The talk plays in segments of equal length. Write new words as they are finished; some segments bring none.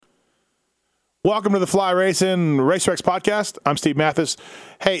Welcome to the Fly Racing RacerX podcast. I'm Steve Matthes.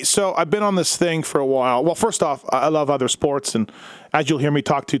 Hey, so I've been on this thing for a while. Well, first off, I love other sports, and as you'll hear me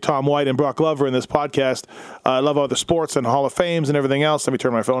talk to Tom White and Broc Glover in this podcast, I love other sports and Hall of Fames and everything else. Let me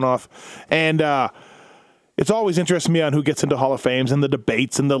turn my phone off. And it's always interested me on who gets into Hall of Fames and the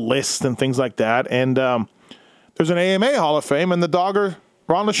debates and the lists and things like that. And there's an AMA Hall of Fame, and the dogger,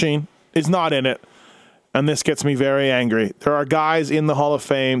 Ron Lechien, is not in it. And this gets me very angry. There are guys in the Hall of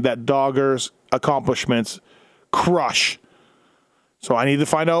Fame that doggers' accomplishments crush. So I need to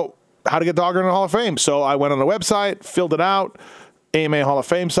find out how to get dogger in the Hall of Fame. So I went on the website, filled it out, AMA Hall of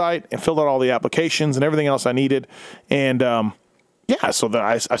Fame site, and filled out all the applications and everything else I needed. And so then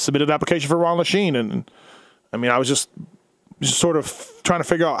I submitted an application for Ron Lechien. And I mean, I was just sort of trying to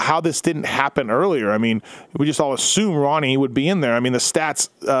figure out how this didn't happen earlier. I mean, we just all assume Ronnie would be in there. I mean, the stats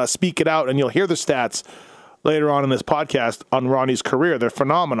speak it out, and you'll hear the stats later on in this podcast on Ronnie's career. They're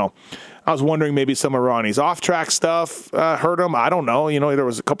phenomenal. I was wondering maybe some of Ronnie's off-track stuff hurt him. I don't know. You know, there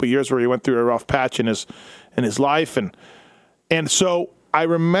was a couple of years where he went through a rough patch in his life, and so I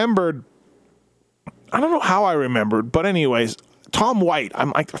remembered. I don't know how I remembered, but anyways, Tom White.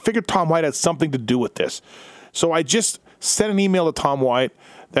 I figured Tom White had something to do with this, so I just sent an email to Tom White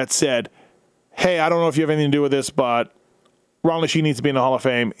that said, "Hey, I don't know if you have anything to do with this, but Ron Lechien needs to be in the Hall of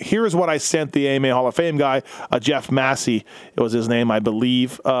Fame. Here is what I sent the AMA Hall of Fame guy, Jeff Massey, it was his name, I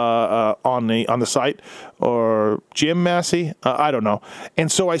believe, on the site, or Jim Massey, I don't know.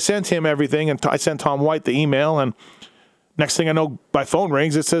 And so I sent him everything, and I sent Tom White the email, and next thing I know, my phone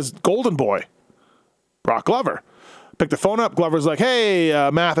rings, it says, Golden Boy, Broc Glover. Picked the phone up, Glover's like, hey,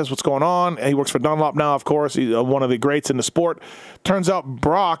 Matthes, what's going on? And he works for Dunlop now, of course, he's one of the greats in the sport. Turns out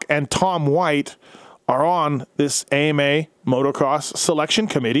Broc and Tom White are on this AMA motocross selection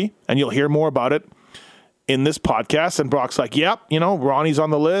committee, and you'll hear more about it in this podcast. And Broc's like, yep, Ronnie's on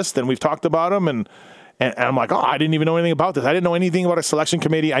the list, and we've talked about him. And I'm like, I didn't even know anything about this. I didn't know anything about a selection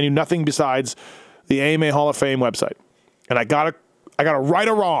committee. I knew nothing besides the AMA Hall of Fame website. And I gotta right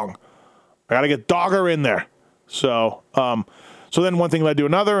or wrong. I gotta get dogger in there. So then one thing led to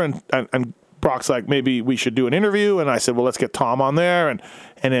another, and Broc's like, maybe we should do an interview. And I said, well, let's get Tom on there. And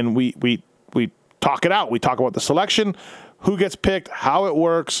then we talk it out. We talk about the selection, who gets picked, how it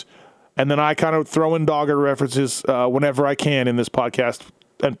works, and then I kind of throw in dogger references whenever I can in this podcast.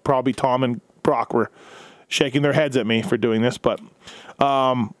 And probably Tom and Broc were shaking their heads at me for doing this. But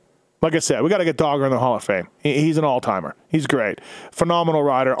like I said, we got to get dogger in the Hall of Fame. He's an all-timer. He's great. Phenomenal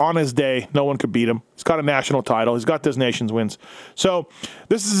rider. On his day, no one could beat him. He's got a national title. He's got Des Nations wins. So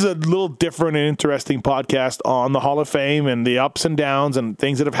this is a little different and interesting podcast on the Hall of Fame and the ups and downs and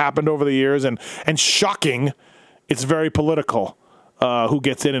things that have happened over the years. And shocking, it's very political, who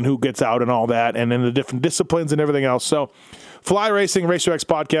gets in and who gets out and all that, and then the different disciplines and everything else. So Fly Racing RacerX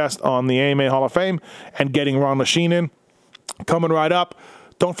podcast on the AMA Hall of Fame and getting Ron Lechien in. Coming right up.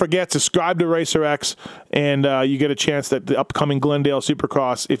 Don't forget, subscribe to RacerX, and you get a chance at the upcoming Glendale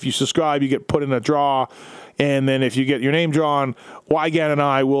Supercross. If you subscribe, you get put in a draw, and then if you get your name drawn, Wygan and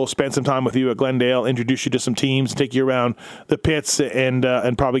I will spend some time with you at Glendale, introduce you to some teams, take you around the pits, and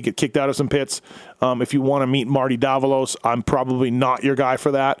probably get kicked out of some pits. If you want to meet Marty Davalos, I'm probably not your guy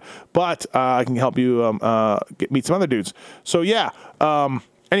for that, but I can help you meet some other dudes. So, yeah.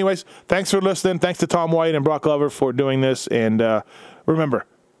 Anyways, thanks for listening. Thanks to Tom White and Broc Glover for doing this, and remember,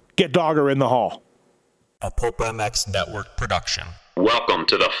 get dogger in the hall. A Pulp MX Network production. Welcome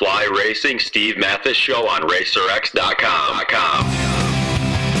to the Fly Racing Steve Matthes Show on RacerX.com.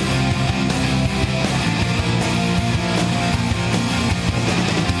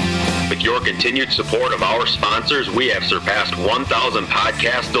 With your continued support of our sponsors, we have surpassed 1,000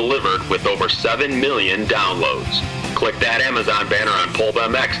 podcasts delivered with over 7 million downloads. Click that Amazon banner on Pulp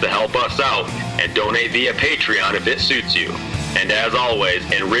MX to help us out and donate via Patreon if it suits you. And as always,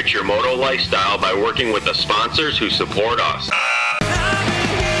 enrich your moto lifestyle by working with the sponsors who support us.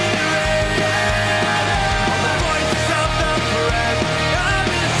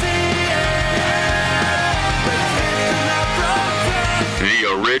 The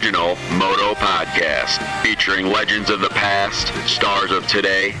original Moto Podcast, featuring legends of the past, stars of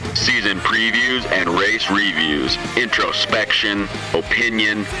today, season previews and race reviews, introspection,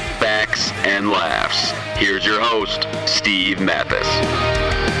 opinion, facts, and laughs. Here's your host, Steve Matthes.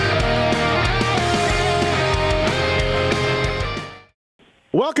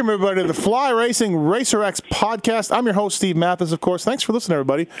 Welcome, everybody, to the Fly Racing Racer X podcast. I'm your host, Steve Matthes, of course. Thanks for listening,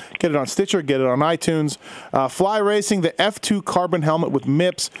 everybody. Get it on Stitcher, get it on iTunes. Fly Racing, the F2 carbon helmet with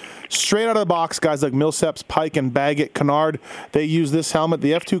MIPS. Straight out of the box, guys like Millsaps, Pike, and Baggett, Kennard, they use this helmet.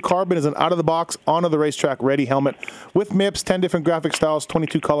 The F2 carbon is an out-of-the-box, onto-the-racetrack-ready helmet with MIPS, 10 different graphic styles,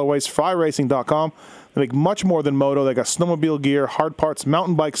 22 colorways, flyracing.com. They make much more than moto. They got snowmobile gear, hard parts,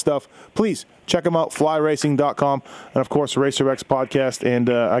 mountain bike stuff. Please check them out, flyracing.com. And, of course, Racer X podcast. And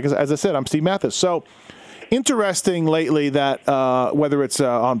I guess, as I said, I'm Steve Matthes. So, interesting lately that whether it's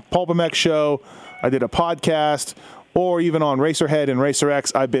on Pulp MX show, I did a podcast, or even on Racerhead and Racer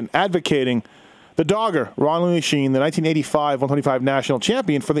X, I've been advocating the dogger, Ron Lechien, the 1985 125 national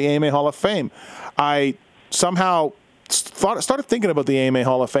champion for the AMA Hall of Fame. I somehow started thinking about the AMA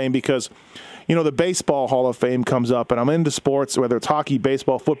Hall of Fame because the Baseball Hall of Fame comes up, and I'm into sports, whether it's hockey,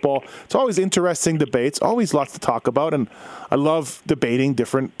 baseball, football. It's always interesting debates, always lots to talk about, and I love debating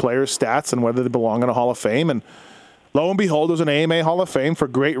different players' stats and whether they belong in a Hall of Fame. And lo and behold, there's an AMA Hall of Fame for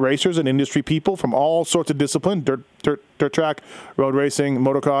great racers and industry people from all sorts of disciplines, dirt track, road racing,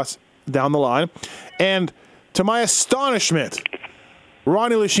 motocross, down the line. And to my astonishment,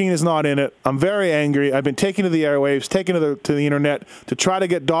 Ronnie Lechien is not in it. I'm very angry. I've been taken to the airwaves, taken to the internet to try to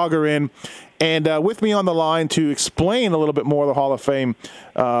get Dogger in. And with me on the line to explain a little bit more of the Hall of Fame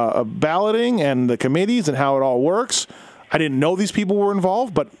balloting and the committees and how it all works. I didn't know these people were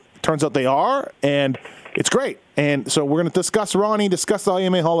involved, but it turns out they are, and it's great. And so we're going to discuss Ronnie, discuss the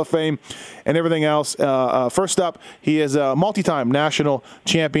AMA Hall of Fame, and everything else. First up, he is a multi-time national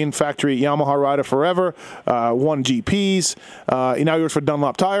champion, factory Yamaha rider forever, won GPs. He now works for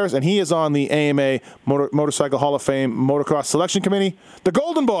Dunlop Tires, and he is on the AMA Motorcycle Hall of Fame Motocross Selection Committee. The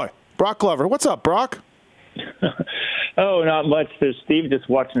Golden Boy, Broc Glover. What's up, Broc? Oh, not much. There's Steve just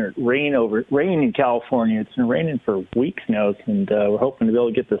watching it rain in California. It's been raining for weeks now, and we're hoping to be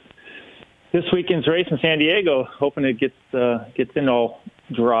able to get this weekend's race in San Diego. Hoping it gets in all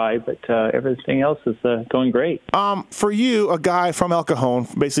dry, but everything else is going great. For you, a guy from El Cajon,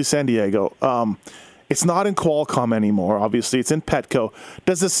 basically San Diego, it's not in Qualcomm anymore. Obviously, it's in Petco.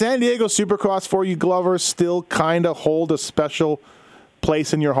 Does the San Diego Supercross for you, Glover, still kind of hold a special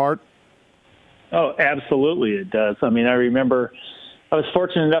place in your heart? Oh, absolutely it does. I mean, I remember I was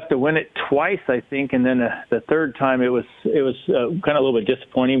fortunate enough to win it twice, I think, and then the third time it was kind of a little bit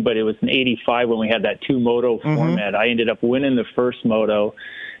disappointing, but it was in '85 when we had that two-moto format. I ended up winning the first moto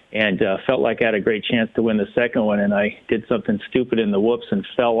and felt like I had a great chance to win the second one, and I did something stupid in the whoops and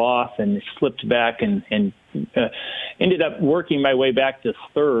fell off and slipped back and ended up working my way back to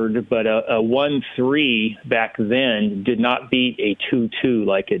third, but a 1-3 back then did not beat a 2-2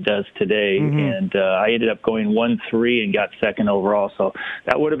 like it does today. And I ended up going 1-3 and got second overall. So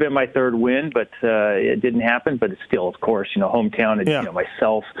that would have been my third win, but it didn't happen. But it's still, of course, hometown,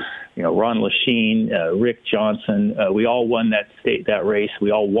 myself, Ron Lechien, Rick Johnson, we all won that race.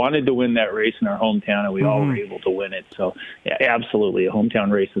 We all wanted to win that race in our hometown, and we all were able to win it. So, yeah, absolutely, a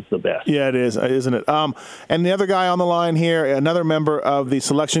hometown race is the best. Yeah, it is, isn't it? And the other guy on the line here, another member of the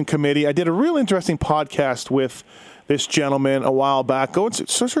selection committee. I did a real interesting podcast with this gentleman a while back. Go and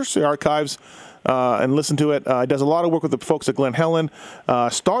search the archives and listen to it. He does a lot of work with the folks at Glen Helen.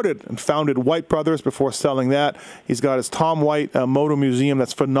 Started and founded White Brothers before selling that. He's got his Tom White Moto Museum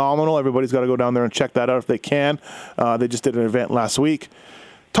that's phenomenal. Everybody's got to go down there and check that out if they can. They just did an event last week.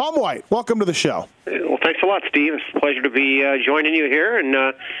 Tom White, welcome to the show. Well, thanks a lot, Steve. It's a pleasure to be joining you here and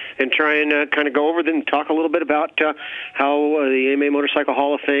try and kind of go over and talk a little bit about how the AMA Motorcycle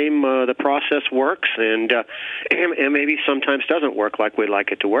Hall of Fame, the process works, and maybe sometimes doesn't work like we'd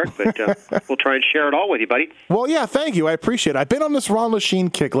like it to work, but we'll try and share it all with you, buddy. Well, yeah, thank you. I appreciate it. I've been on this Ron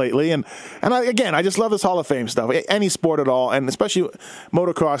Lechien kick lately, and I just love this Hall of Fame stuff, any sport at all, and especially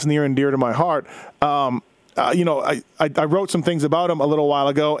motocross near and dear to my heart. I wrote some things about him a little while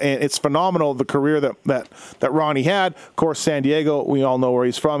ago, and it's phenomenal, the career that Ronnie had. Of course, San Diego, we all know where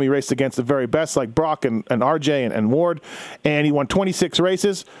he's from. He raced against the very best, like Broc and RJ and Ward, and he won 26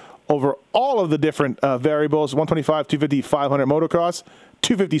 races over all of the different variables, 125, 250, 500 motocross,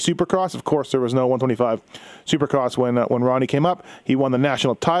 250 supercross. Of course, there was no 125 supercross when Ronnie came up. He won the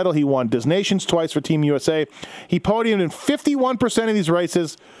national title. He won Des Nations twice for Team USA. He podiumed in 51% of these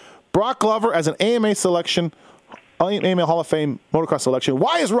races. Broc Glover as an AMA selection, AMA Hall of Fame motocross selection.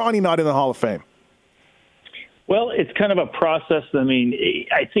 Why is Ronnie not in the Hall of Fame? Well, it's kind of a process. I mean,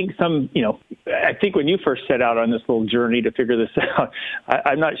 I think I think when you first set out on this little journey to figure this out,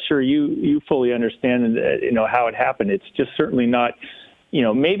 I'm not sure you fully understand, how it happened. It's just certainly not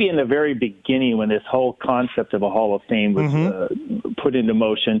maybe in the very beginning when this whole concept of a Hall of Fame was put into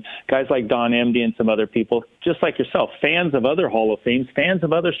motion, guys like Don Emdy and some other people, just like yourself, fans of other Hall of Fames, fans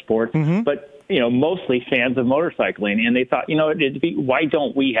of other sports, but mostly fans of motorcycling. And they thought, why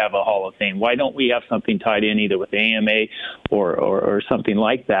don't we have a Hall of Fame? Why don't we have something tied in either with the AMA or something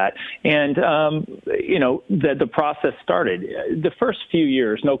like that? And, the process started. The first few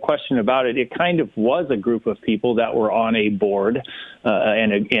years, no question about it, it kind of was a group of people that were on a board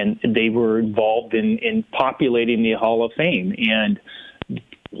and they were involved in populating the Hall of Fame. And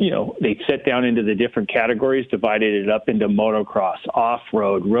they set down into the different categories, divided it up into motocross,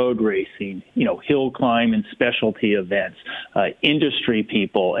 off-road, road racing, hill climb and specialty events, industry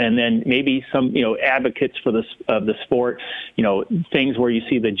people, and then maybe some, advocates for the sport, things where you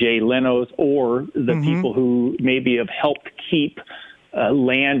see the Jay Lenos or the people who maybe have helped keep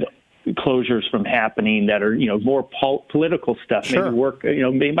land closures from happening that are, more political stuff. Sure. Maybe work,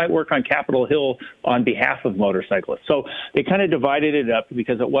 they might work on Capitol Hill on behalf of motorcyclists. So they kind of divided it up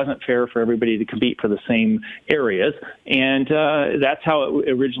because it wasn't fair for everybody to compete for the same areas. And that's how it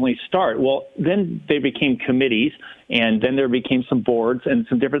originally started. Well, then they became committees, and then there became some boards and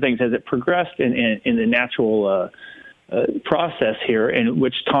some different things as it progressed in the natural process here, in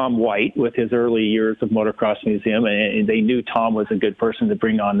which Tom White, with his early years of Motocross Museum, and they knew Tom was a good person to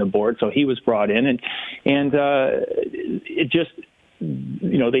bring on the board, so he was brought in, and it just,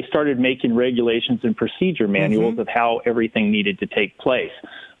 they started making regulations and procedure manuals of how everything needed to take place.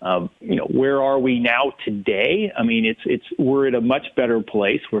 Where are we now today? I mean, we're at a much better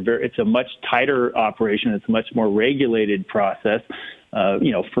place. It's a much tighter operation. It's a much more regulated process.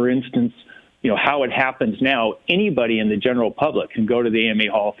 For instance, how it happens now, anybody in the general public can go to the AMA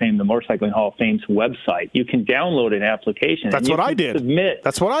Hall of Fame, the Motorcycling Hall of Fame's website. You can download an application. That's what I did. Submit.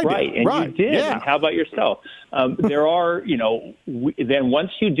 That's what I did. Right, and you did. Yeah. And how about yourself? There are, then once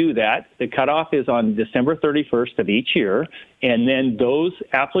you do that, the cutoff is on December 31st of each year, and then those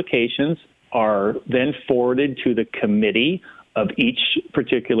applications are then forwarded to the committee of each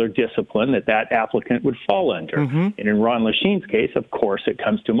particular discipline that applicant would fall under. And in Ron Lechien's case, of course, it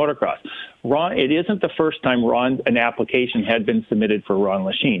comes to motocross. It isn't the first time an application had been submitted for Ron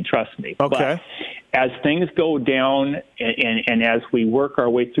Lechien, trust me. Okay. But as things go down and as we work our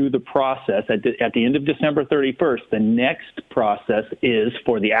way through the process, at the end of December 31st, the next process is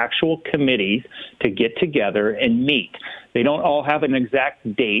for the actual committees to get together and meet. They don't all have an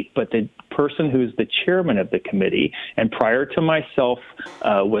exact date, but the person who's the chairman of the committee, and prior to myself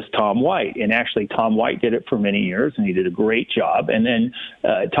was Tom White. And actually, Tom White did it for many years, and he did a great job. And then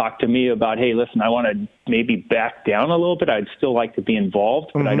talked to me about, hey, listen, I want to maybe back down a little bit. I'd still like to be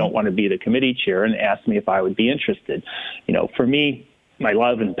involved, but I don't want to be the committee chair, and asked me if I would be interested. For me, my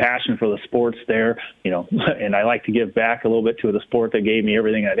love and passion for the sport's there, and I like to give back a little bit to the sport that gave me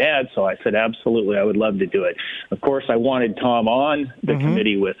everything I've had. So I said, absolutely, I would love to do it. Of course, I wanted Tom on the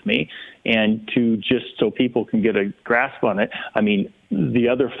committee with me, and to just so people can get a grasp on it. I mean, the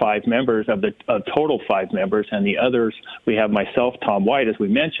other 5 members of total 5 members, and the others, we have myself, Tom White, as we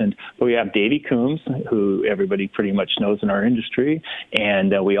mentioned, but we have Davey Coombs, who everybody pretty much knows in our industry,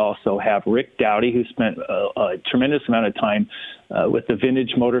 and we also have Rick Dowdy, who spent a tremendous amount of time with the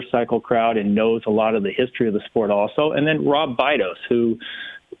vintage motorcycle crowd and knows a lot of the history of the sport also, and then Rob Bidos, who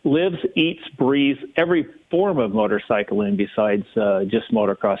lives, eats, breathes every form of motorcycling besides just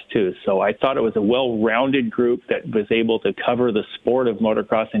motocross too. So I thought it was a well-rounded group that was able to cover the sport of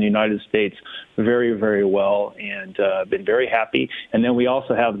motocross in the United States very, very well, and been very happy. And then we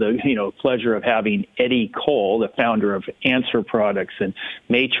also have the pleasure of having Eddie Cole, the founder of Answer Products and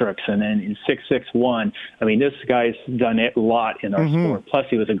Matrix and then in 661. I mean, this guy's done a lot in our sport. Plus,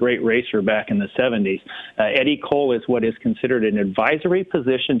 he was a great racer back in the 70s. Eddie Cole is what is considered an advisory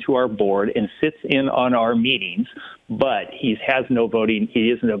position to our board and sits in on our meetings, but he has no voting.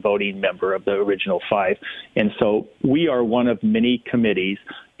 He isn't a voting member of the original 5. And so we are one of many committees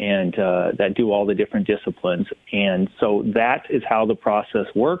and that do all the different disciplines. And so that is how the process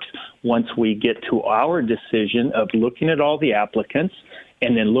works. Once we get to our decision of looking at all the applicants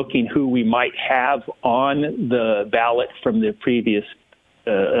and then looking who we might have on the ballot from the previous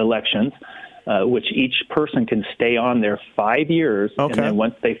elections, which each person can stay on there 5 years, and then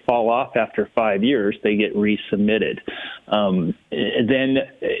once they fall off after 5 years, they get resubmitted. Then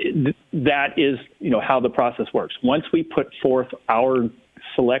that is, how the process works. Once we put forth our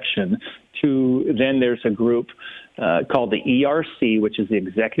selection then there's a group called the ERC, which is the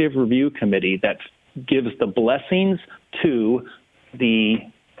Executive Review Committee, that gives the blessings to the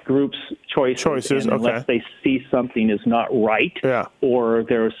group's choices, and unless they see something is not right, or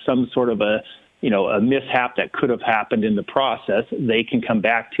there's some sort of a a mishap that could have happened in the process, they can come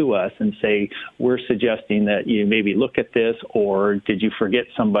back to us and say, we're suggesting that you maybe look at this, or did you forget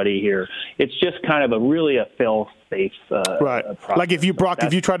somebody here? It's just kind of a fail-safe right. process. Like if you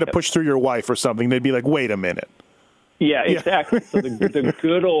tried to push through your wife or something, they'd be like, wait a minute. Yeah, exactly. So the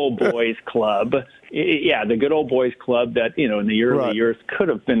good old boys club, the good old boys club that, in the early years could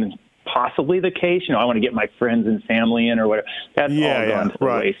have been possibly the case. I want to get my friends and family in or whatever. That's all gone to the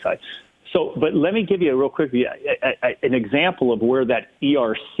wayside. So, but let me give you a real quick an example of where that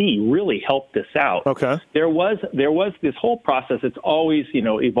ERC really helped us out. Okay. There was this whole process. It's always,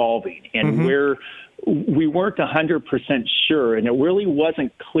 evolving, and we weren't 100% sure, and it really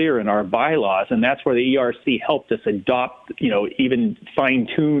wasn't clear in our bylaws, and that's where the ERC helped us adopt, even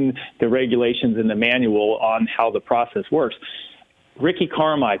fine-tune the regulations in the manual on how the process works. Ricky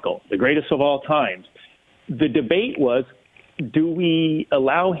Carmichael, the greatest of all times, the debate was, do we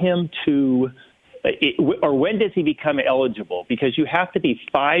allow him to, or when does he become eligible? Because you have to be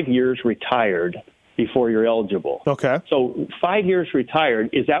 5 years retired before you're eligible. Okay. So 5 years retired,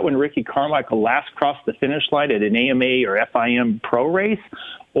 is that when Ricky Carmichael last crossed the finish line at an AMA or FIM pro race?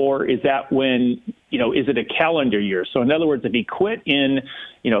 Or is that when, is it a calendar year? So in other words, if he quit in,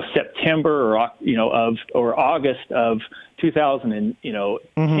 September or August of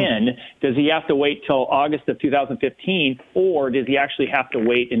 2010, does he have to wait till August of 2015, or does he actually have to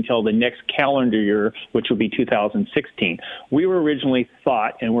wait until the next calendar year, which would be 2016? We were originally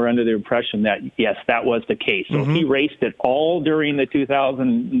thought, and we're under the impression that, yes, that was the case. So if he raced it all during the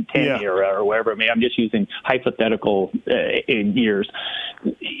 2010 era or whatever, I'm just using hypothetical years,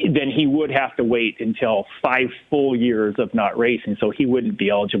 then he would have to wait until 5 full years of not racing, so he wouldn't be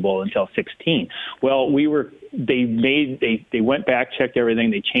eligible until 16. Well, they went back, checked everything,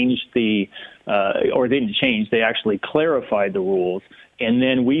 they changed they didn't change, they actually clarified the rules, and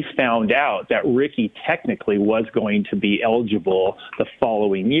then we found out that Ricky technically was going to be eligible the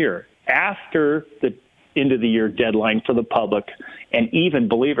following year, after the end of the year deadline for the public, and even,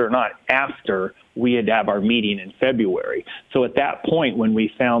 believe it or not, after we had to have our meeting in February. So at that point, when we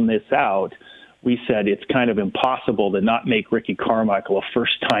found this out, we said it's kind of impossible to not make Ricky Carmichael a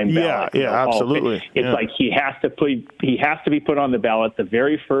first-time ballot. Yeah, absolutely. It's like he has to be put on the ballot the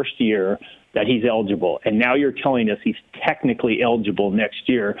very first year that he's eligible. And now you're telling us he's technically eligible next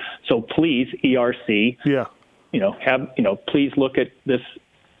year. So please, ERC, please look at this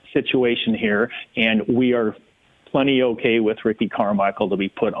situation here, and we are plenty okay with Ricky Carmichael to be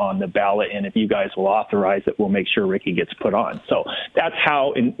put on the ballot, and if you guys will authorize it, we'll make sure Ricky gets put on. So that's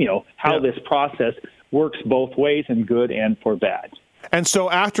how this process works both ways, and good and for bad. And so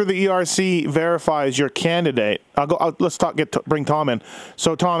after the ERC verifies your candidate, bring Tom in.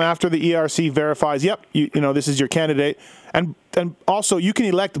 So Tom, after the ERC verifies, this is your candidate, and also you can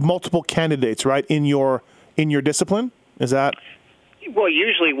elect multiple candidates, right, in your discipline. Is that? Well,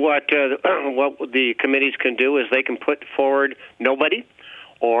 usually what the committees can do is they can put forward nobody,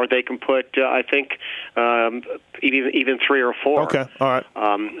 or they can put, I think, even 3 or 4. Okay, all right.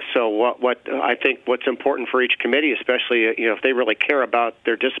 So what I think what's important for each committee, especially if they really care about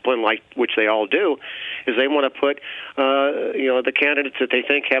their discipline, which they all do, is they want to put the candidates that they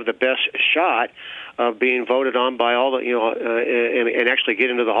think have the best shot of being voted on by all the and actually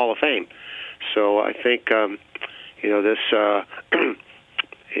get into the Hall of Fame. So I think. This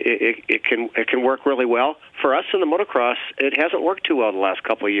it can work really well for us in the motocross. It hasn't worked too well the last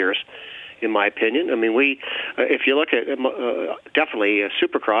couple of years, in my opinion. I mean, if you look at definitely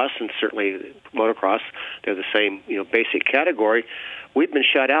Supercross and certainly motocross, they're the same basic category. We've been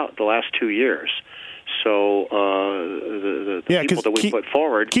shut out the last 2 years. So the people that we put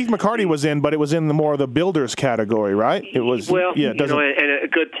forward, Keith McCarty was in, but it was in more of the builders category, right? It was and a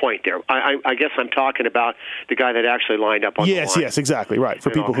good point there. I guess I'm talking about the guy that actually lined up on the line. Yes, exactly, right. For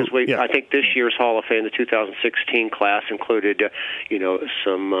people who, I think this year's Hall of Fame, the 2016 class, included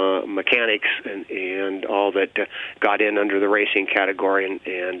some mechanics and all that got in under the racing category,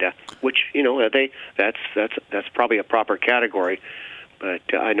 and which that's probably a proper category. But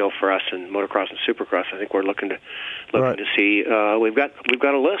I know for us in motocross and supercross, I think we're looking to see. We've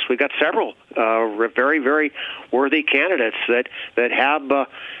got a list. We've got several very, very worthy candidates that have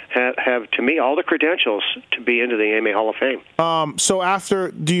to me all the credentials to be into the AMA Hall of Fame. So after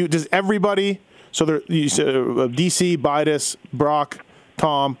does everybody? So there, you said DC, Bidas, Broc,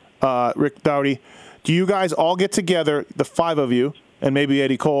 Tom, Rick Dowdy. Do you guys all get together, the 5 of you, and maybe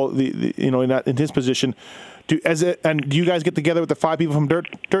Eddie Cole, in his position? Do you guys get together with the 5 people from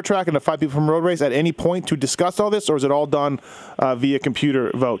dirt track and the 5 people from road race at any point to discuss all this, or is it all done via computer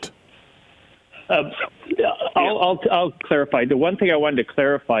vote? I'll clarify. The one thing I wanted to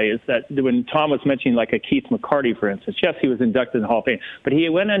clarify is that when Tom was mentioning like a Keith McCarty, for instance, yes, he was inducted in the Hall of Fame, but he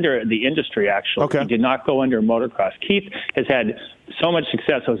went under the industry, actually. Okay. He did not go under motocross. Keith has had so much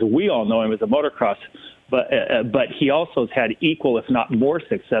success, as we all know him as a motocross, but he also has had equal, if not more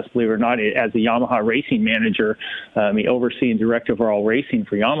success, believe it or not, as a Yamaha racing manager, overseeing director of all racing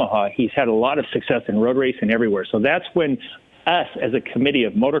for Yamaha. He's had a lot of success in road racing everywhere. So that's when us, as a committee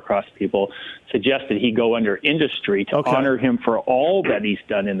of motocross people, suggested he go under industry to honor him for all that he's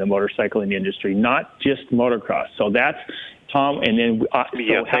done in the motorcycling industry, not just motocross. So that's Tom, and then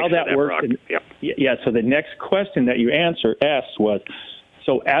so how that works. So the next question that you asked was,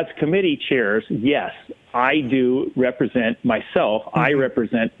 so as committee chairs, yes, I do represent myself. Mm-hmm. I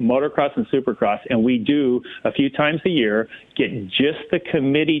represent motocross and supercross, and we do a few times a year get just the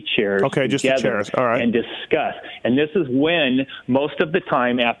committee chairs together and discuss. And this is when most of the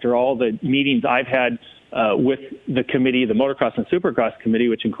time, after all the meetings I've had with the committee, the motocross and supercross committee,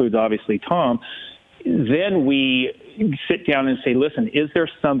 which includes obviously Tom, then we sit down and say, listen, is there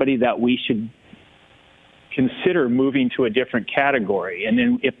somebody that we should consider moving to a different category? And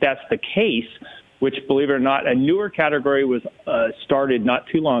then if that's the case, which, believe it or not, a newer category was started not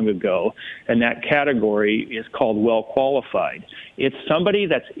too long ago, and that category is called well-qualified. It's somebody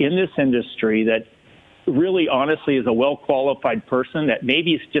that's in this industry that really honestly is a well-qualified person that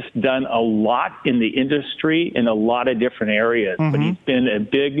maybe has just done a lot in the industry in a lot of different areas, but he's been a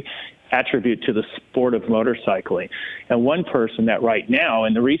big attribute to the sport of motorcycling. And one person that right now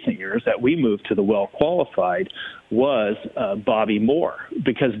in the recent years that we moved to the well-qualified was Bobby Moore,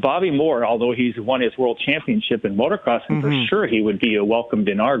 because Bobby Moore, although he's won his world championship in motocross, and for sure he would be welcomed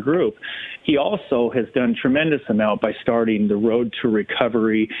in our group, he also has done tremendous amount by starting the Road to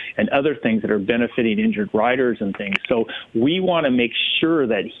Recovery and other things that are benefiting injured riders and things. So we want to make sure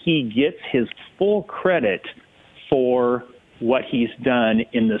that he gets his full credit for what he's done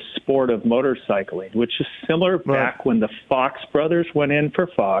in the sport of motorcycling, which is similar back when the Fox brothers went in for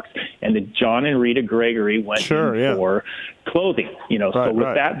Fox and the John and Rita Gregory went in for clothing. So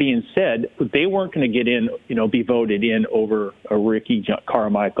with that being said, they weren't going to get in, be voted in over a Ricky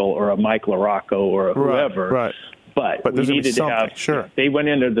Carmichael or a Mike LaRocco or a whoever. Right. But we needed to have. They went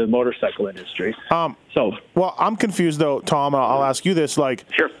into the motorcycle industry. Well, I'm confused though, Tom. I'll ask you this.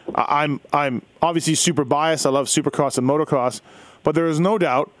 I'm obviously super biased. I love supercross and motocross, but there is no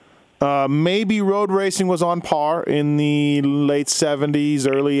doubt. Maybe road racing was on par in the late 70s,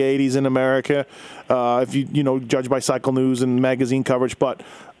 early 80s in America, if you judge by Cycle News and magazine coverage. But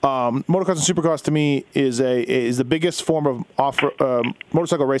motocross and supercross to me is the biggest form of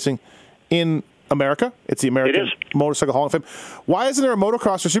motorcycle racing in America. It's the American Motorcycle Hall of Fame. Why isn't there a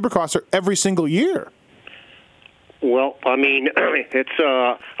motocross or supercrosser every single year? Well, I mean, it's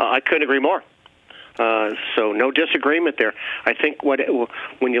I couldn't agree more. So no disagreement there. I think when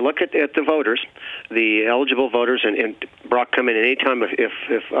you look at the voters, the eligible voters, and Broc, come in any time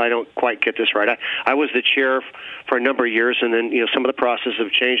if I don't quite get this right. I was the chair for a number of years, and then some of the processes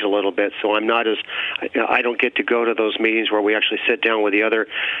have changed a little bit. So I'm not I don't get to go to those meetings where we actually sit down with the other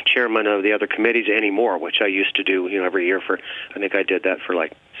chairman of the other committees anymore, which I used to do every year I think I did that for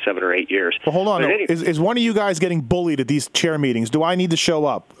like 7 or 8 years. Well, hold on. Is one of you guys getting bullied at these chair meetings? Do I need to show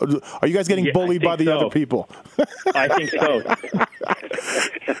up? Are you guys getting bullied by the other people? I think so.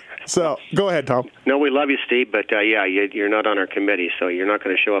 So, go ahead, Tom. No, we love you, Steve, but you're not on our committee, so you're not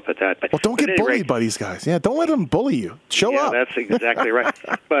going to show up at that. Well, don't get bullied by these guys. Yeah, don't let them bully you. Show up. Yeah, that's exactly right.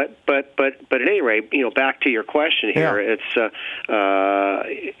 But at any rate, back to your question here, it's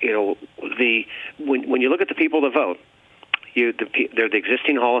when you look at the people that vote, they're the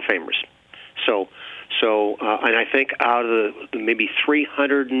existing Hall of Famers. So, and I think out of the maybe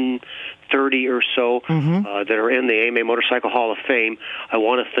 330 or so that are in the AMA Motorcycle Hall of Fame, I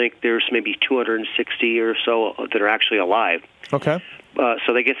want to think there's maybe 260 or so that are actually alive. Okay.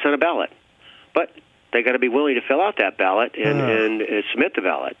 So they get sent a ballot, but they got to be willing to fill out that ballot and submit the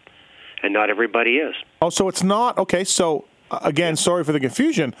ballot, and not everybody is. Oh, so it's not okay. So. Again, sorry for the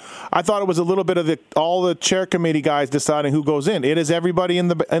confusion. I thought it was a little bit of all the chair committee guys deciding who goes in. It is everybody in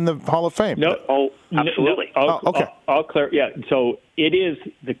the Hall of Fame. No, absolutely. Okay. I'll clear. Yeah, so it is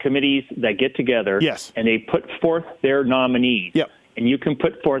the committees that get together. Yes. And they put forth their nominees. Yep. And you can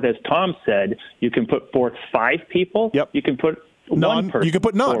put forth, as Tom said, you can put forth 5 people. Yep. You can put none. One person you could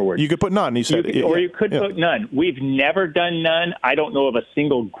put none. Forward. You could put none. You said, you could put none. We've never done none. I don't know of a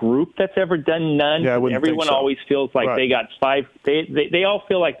single group that's ever done none. Yeah, I wouldn't Everyone think so. always feels like they got 5. They all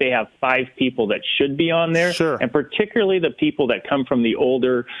feel like they have 5 people that should be on there. Sure. And particularly the people that come from the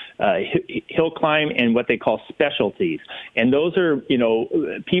older hill climb and what they call specialties. And those are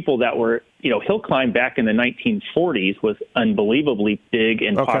people that were hill climb back in the 1940s was unbelievably big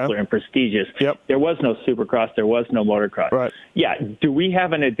and popular and prestigious. Yep. There was no supercross. There was no motocross. Right. Yeah. Do we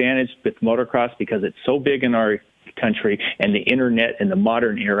have an advantage with motocross because it's so big in our country and the internet and the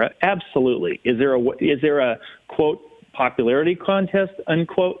modern era? Absolutely. Is there a quote popularity contest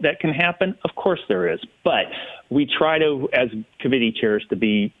unquote that can happen? Of course there is. But we try to, as committee chairs, to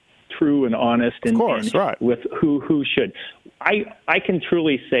be true and honest and with who should. I can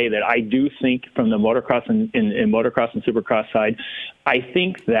truly say that I do think from the motocross and motocross and supercross side, I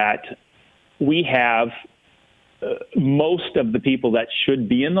think that we have most of the people that should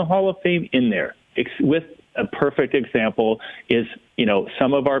be in the Hall of Fame in there. With a perfect example is,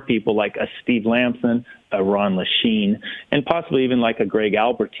 some of our people like a Steve Lamson, a Ron Lechien, and possibly even like a Greg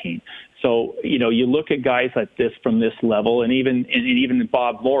Albertine. So, you look at guys like this from this level, and even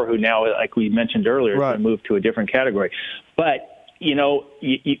Bob Moore, who now, like we mentioned earlier, is going to move to a different category. But,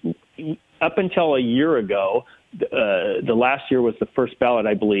 up until a year ago, the last year was the first ballot,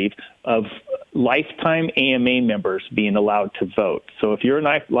 I believe, of lifetime AMA members being allowed to vote. So if you're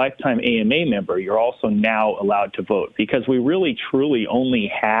a lifetime AMA member, you're also now allowed to vote, because we really truly only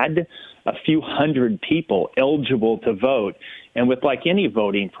had a few hundred people eligible to vote. And with like any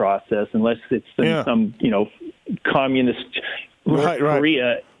voting process, unless it's in some, communist North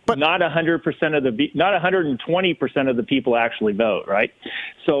Korea, but not 100% not 120% of the people actually vote, right?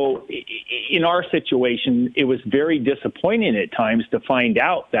 So in our situation, it was very disappointing at times to find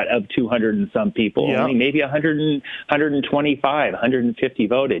out that of 200 and some people, only maybe 125, 150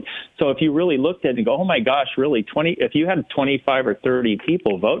 voted. So if you really looked at it and go, oh my gosh, really, if you had 25 or 30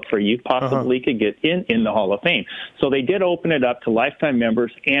 people vote for you, possibly could get in the Hall of Fame. So they did open it up to lifetime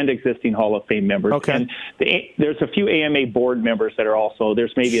members and existing Hall of Fame members. Okay. And there's a few AMA board members that are also,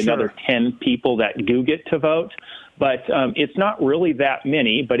 there's maybe another 10 people that do get to vote. But it's not really that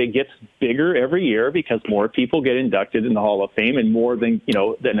many, but it gets bigger every year because more people get inducted in the Hall of Fame, and more than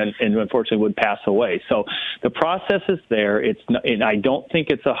unfortunately would pass away. So the process is there. And I don't think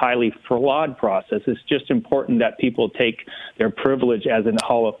it's a highly flawed process. It's just important that people take their privilege as a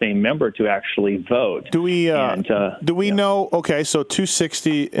Hall of Fame member to actually vote. Do we know? Okay, so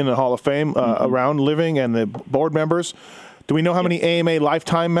 260 in the Hall of Fame around living, and the board members. Do we know how many AMA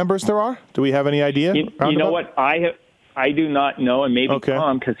lifetime members there are? Do we have any idea? You know what? I do not know, and maybe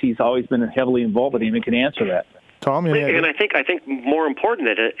Tom, because he's always been heavily involved with him, and can answer that. Tom, and I think more important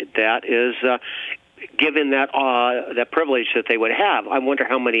than that is given that privilege that they would have. I wonder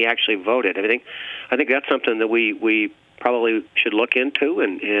how many actually voted. I think that's something that we probably should look into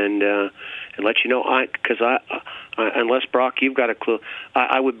and let you know. Because unless Broc, you've got a clue,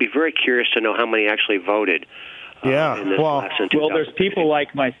 I would be very curious to know how many actually voted. Well, there's people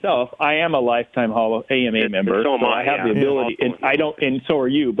like myself. I am a lifetime Hall of AMA member, so I have the ability, and I don't, and so are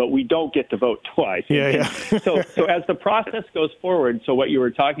you. But we don't get to vote twice. So as the process goes forward, so what you were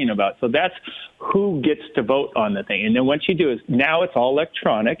talking about, so that's who gets to vote on the thing, and then what you do is now it's all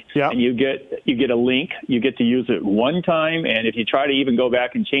electronic, and you get a link. You get to use it one time, and if you try to even go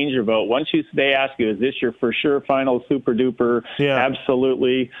back and change your vote, they ask you, is this your for sure final super duper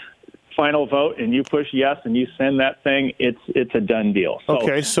absolutely final vote, and you push yes and you send that thing, it's a done deal.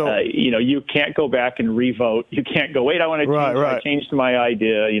 So, you can't go back and re-vote. You can't go, wait, I want to change. I changed my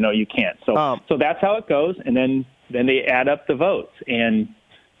idea. You can't. So that's how it goes, and then they add up the votes. And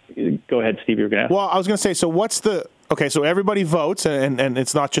go ahead, Steve. You're going to ask. Well, I was going to say, so what's the so everybody votes, and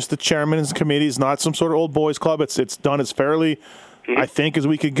it's not just the chairman's committee. It's not some sort of old boys club. It's done as fairly, I think, as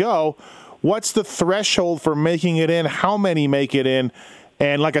we could go. What's the threshold for making it in? How many make it in?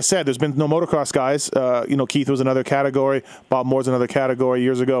 And like I said, there's been no motocross guys. Keith was another category. Bob Moore's another category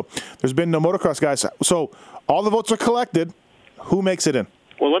years ago. There's been no motocross guys. So all the votes are collected. Who makes it in?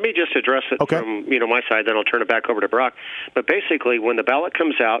 Well, let me just address it from my side, then I'll turn it back over to Broc. But basically, when the ballot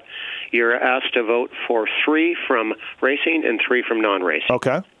comes out, you're asked to vote for 3 from racing and 3 from non-racing.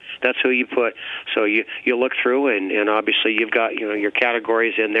 Okay. That's who you put. So you look through, and obviously you've got your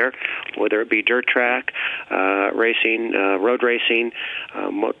categories in there, whether it be dirt track, racing, road racing,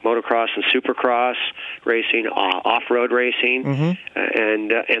 motocross and supercross racing, off-road racing, and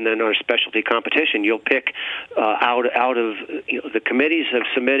then our specialty competition. You'll pick out of the committees have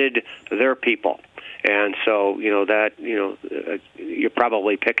submitted their people. And so, you're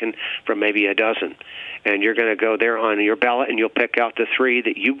probably picking from maybe a dozen. And you're going to go there on your ballot, and you'll pick out the 3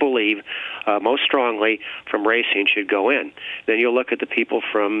 that you believe most strongly from racing should go in. Then you'll look at the people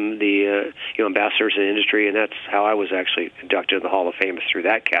from the ambassadors in industry, and that's how I was actually inducted in the Hall of Fame, through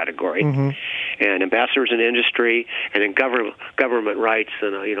that category. And ambassadors in industry, and then government rights,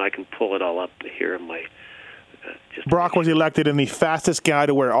 and I can pull it all up here in my Broc was elected in the fastest guy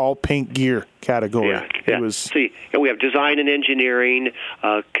to wear all pink gear category. Yeah. It was. See, we have design and engineering,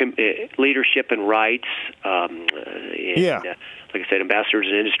 leadership and rights, and, like I said, ambassadors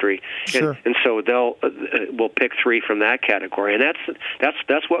in industry, Sure. and so we'll pick 3 from that category, and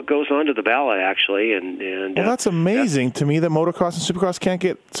that's what goes onto the ballot actually. And Well, that's amazing to me that motocross and supercross can't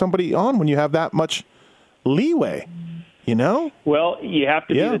get somebody on when you have that much leeway. You know? Well, you have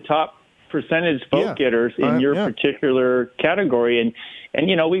to be the top percentage vote getters in your particular category, and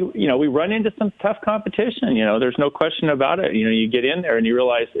we run into some tough competition. There's no question about it. You get in there and you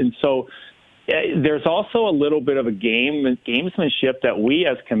realize, and so there's also a little bit of a gamesmanship that we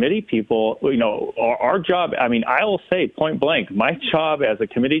as committee people, our job, I mean, I will say point blank, my job as a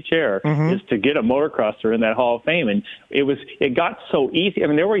committee chair is to get a motocrosser in that Hall of Fame. And it got so easy. I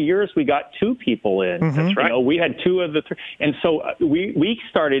mean, there were years we got 2 people in. That's right. We had 2 of the 3. And so we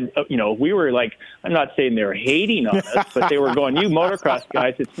started, we were like, I'm not saying they were hating on us, but they were going, you motocross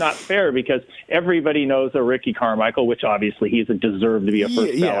guys, it's not fair because everybody knows a Ricky Carmichael, which obviously he doesn't deserve to be a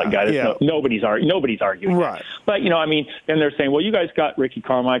first ballot guy. Nobody's arguing. Right. But, then they're saying, well, you guys got Ricky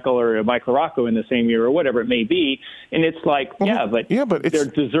Carmichael or Mike LaRocco in the same year or whatever it may be. And it's like, but they're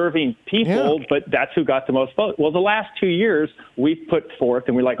deserving people, but that's who got the most votes. Well, the last 2 years we've put forth,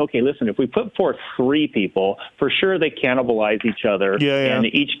 and we're like, okay, listen, if we put forth 3 people, for sure they cannibalize each other. And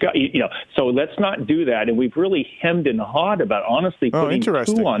each guy, so let's not do that. And we've really hemmed and hawed about honestly putting 2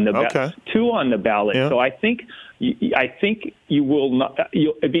 on the ballot. So I think you will not.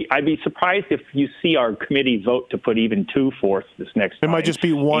 I'd be surprised if you see our committee vote to put even 2 forth this next time. It might just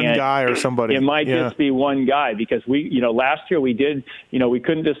be one guy or somebody. It might just be one guy because last year we did. We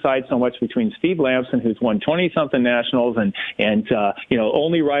couldn't decide so much between Steve Lamson, who's won 20-something nationals, and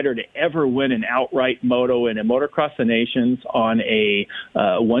only rider to ever win an outright moto in a Motocross of Nations on a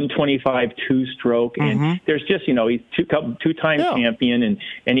 125 2-stroke, and there's just he's two-time champion,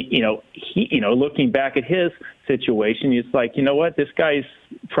 and he looking back at his situation, it's like, what, this guy's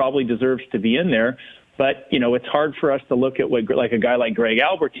probably deserves to be in there. But, it's hard for us to look at what, like a guy like Greg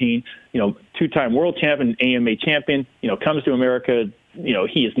Albertine, 2-time world champion, AMA champion, comes to America.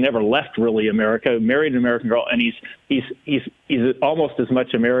 He has never left really America, married an American girl, and he's almost as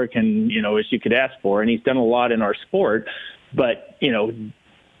much American, as you could ask for. And he's done a lot in our sport. But,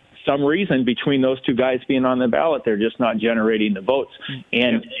 some reason between those 2 guys being on the ballot, they're just not generating the votes.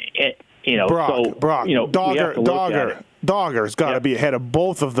 And, Broc, Dogger's got to be ahead of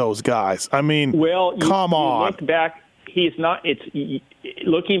both of those guys. I mean, come on. Look back, he's not.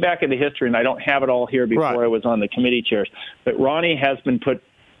 Looking back at the history, and I don't have it all here before I was on the committee chairs, but Ronnie has been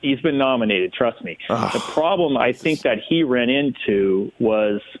he's been nominated. Trust me. The problem I think that he ran into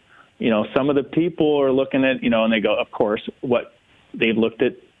was, some of the people are looking at, and they go, of course, what they've looked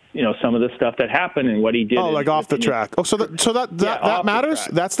at. Some of the stuff that happened and what he did. Like off the track. So that matters?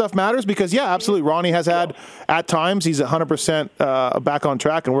 That stuff matters? Because, absolutely. Ronnie has had, at times, he's 100% back on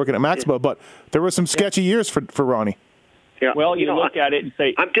track and working at Maximo, but there were some sketchy years for Ronnie. Yeah. Well, you look at it and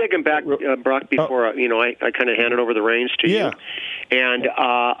say... I'm digging back, Broc, before, I kind of handed over the reins to you. And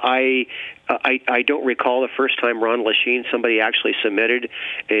I don't recall the first time Ron Lechien, somebody actually submitted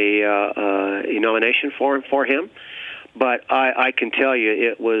a nomination for him. But I can tell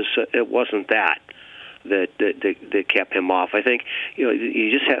you it wasn't that kept him off. I think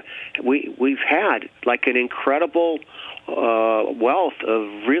you just have we've had like an incredible wealth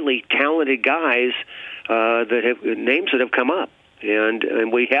of really talented guys that have names that have come up,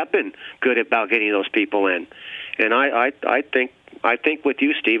 and we have been good about getting those people in. And I think with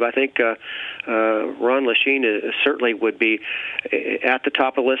you, Steve, I think Ron Lechien certainly would be at the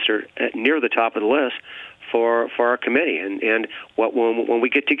top of the list or near the top of the list for our committee, and when we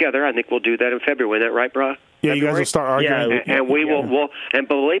get together, I think we'll do that in February. Isn't that right, Broc? Yeah, you guys will start arguing, and we will. And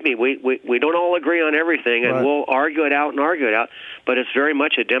believe me, we don't all agree on everything, and we'll argue it out. But it's very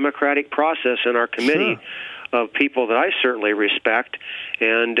much a democratic process in our committee of people that I certainly respect,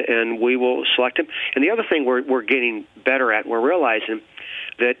 and we will select them. And the other thing we're getting better at, we're realizing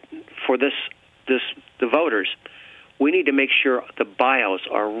that for the voters, we need to make sure the bios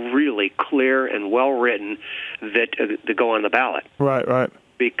are really clear and well written that go on the ballot. Right.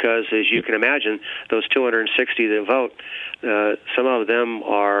 Because, as you can imagine, those 260 that vote, some of them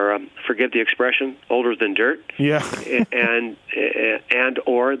are, forgive the expression, older than dirt. Yeah. and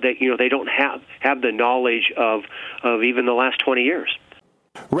or that they don't have the knowledge of even the last 20 years.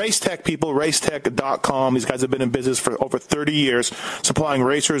 Racetech, people, racetech.com. These guys have been in business for over 30 years, supplying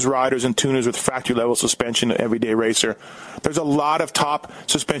racers, riders, and tuners with factory-level suspension to everyday racer. There's a lot of top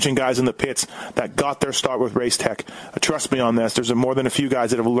suspension guys in the pits that got their start with Racetech. Trust me on this. There's more than a few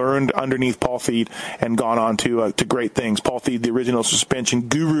guys that have learned underneath Paul Feed and gone on to great things. Paul Feed, the original suspension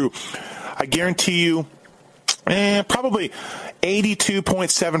guru. I guarantee you, probably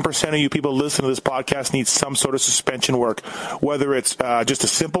 82.7% of you people listening to this podcast need some sort of suspension work, whether it's just a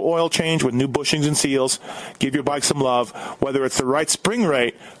simple oil change with new bushings and seals, give your bike some love, whether it's the right spring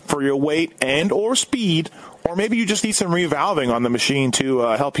rate for your weight and or speed, or maybe you just need some revalving on the machine to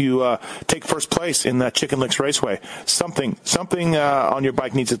help you take first place in that Chicken Licks Raceway. Something on your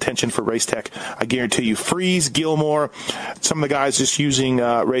bike needs attention for Racetech. I guarantee you. Freeze, Gilmore, some of the guys just using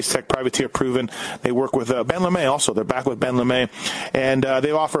Racetech Privateer Proven. They work with Ben LeMay also. They're back with Ben LeMay. And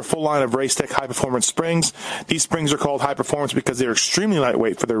they offer a full line of Racetech high-performance springs. These springs are called high-performance because they're extremely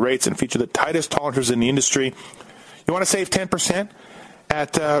lightweight for their rates and feature the tightest tolerances in the industry. You want to save 10%?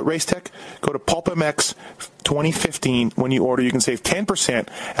 At Racetech, go to PulpMX 2015. When you order, you can save 10%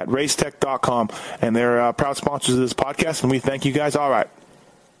 at racetech.com. And they're proud sponsors of this podcast, and we thank you guys. All right,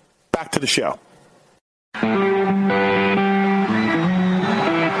 back to the show.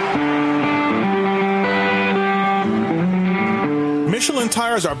 Michelin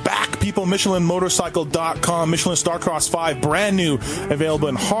tires are back, people. MichelinMotorcycle.com. Michelin Starcross 5, brand new, available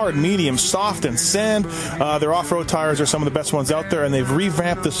in hard, medium, soft, and sand. Their off-road tires are some of the best ones out there, and they've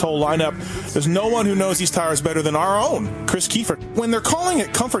revamped this whole lineup. There's no one who knows these tires better than our own, Chris Kiefer. When they're calling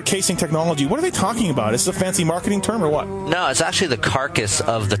it comfort casing technology, what are they talking about? Is this a fancy marketing term or what? No, it's actually the carcass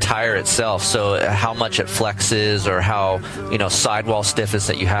of the tire itself. So how much it flexes or how, sidewall stiffness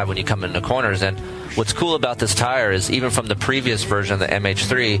that you have when you come into corners. And what's cool about this tire is even from the previous version, the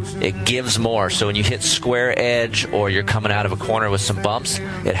MH3, it gives more. So when you hit square edge or you're coming out of a corner with some bumps,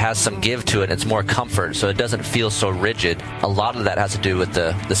 it has some give to it. And it's more comfort, so it doesn't feel so rigid. A lot of that has to do with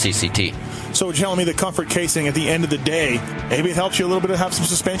the CCT. So you're telling me the comfort casing at the end of the day, maybe it helps you a little bit to have some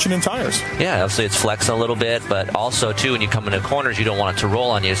suspension in tires. Yeah, obviously it's flexing a little bit, but also too when you come into corners, you don't want it to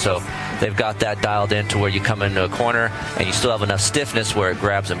roll on you. So they've got that dialed in to where you come into a corner and you still have enough stiffness where it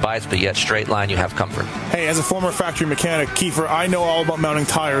grabs and bites, but yet straight line you have comfort. Hey, as a former factory mechanic, Kiefer, I know all about mounting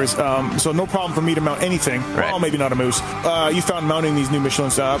tires, so no problem for me to mount anything. Right. Well, maybe not a moose. You found mounting these new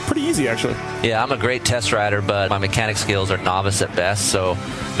Michelins pretty easy, actually. Yeah, I'm a great test rider, but my mechanic skills are novice at best, so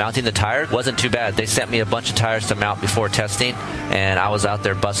mounting the tire wasn't too bad. They sent me a bunch of tires to mount before testing, and I was out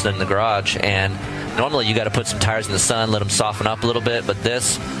there busting in the garage. And normally you got to put some tires in the sun, let them soften up a little bit, but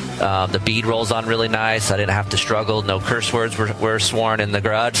this, the bead rolls on really nice. I didn't have to struggle. No curse words were sworn in the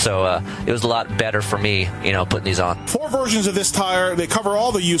garage, so it was a lot better for me, putting these on. 4 versions of this tire. They cover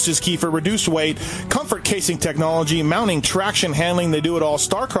all the uses, Kiefer. Reduced weight, comfort casing technology, mounting, traction, handling. They do it all.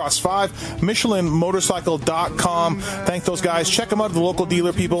 Starcross 5, MichelinMotorcycle.com. Thank those guys. Check them out at the local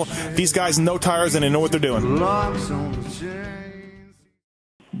dealer, people. These guys know tires and they know what they're doing.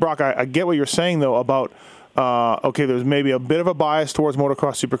 Broc, I get what you're saying, though, about there's maybe a bit of a bias towards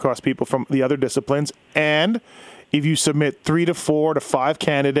motocross, supercross people from the other disciplines. And if you submit 3 to 4 to 5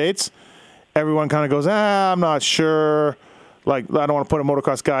 candidates, everyone kind of goes, I'm not sure. Like, I don't want to put a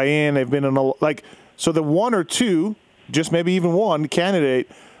motocross guy in. They've been in so the 1 or 2, just maybe even 1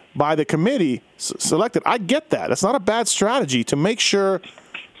 candidate by the committee selected. I get that. That's not a bad strategy to make sure,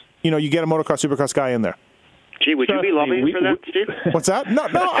 you get a motocross, supercross guy in there. Gee, would you be lobbying for that, Steve? What's that? No,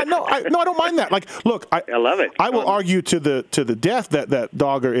 I don't mind that. Like, look, I love it. I will argue to the death that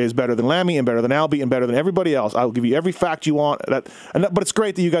Dogger is better than Lammy and better than Albie and better than everybody else. I'll give you every fact you want. But it's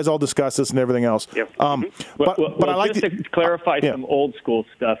great that you guys all discuss this and everything else. Yep. But I like just to clarify some old school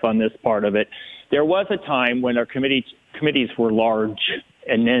stuff on this part of it. There was a time when our committees were large.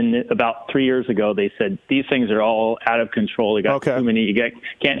 And then about 3 years ago, they said, these things are all out of control. You got too many.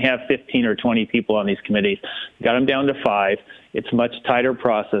 Can't have 15 or 20 people on these committees. Got them down to 5. It's a much tighter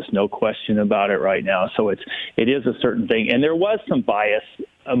process, no question about it right now. So it is a certain thing. And there was some bias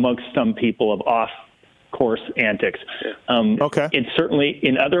amongst some people of off-course antics. It's certainly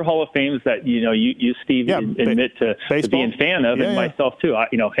in other Hall of Fames that, you Steve, admit to being a fan of, and myself too.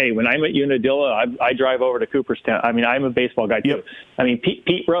 Hey, when I'm at Unadilla, I drive over to Cooperstown. I mean, I'm a baseball guy too. I mean,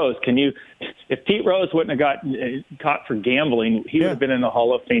 Pete Rose, if Pete Rose wouldn't have gotten caught for gambling, he would have been in the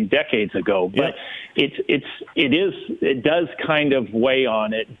Hall of Fame decades ago. But it does kind of weigh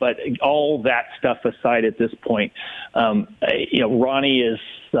on it. But all that stuff aside at this point, Ronnie is,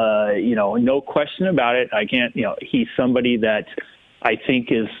 no question about it. I can't, he's somebody that I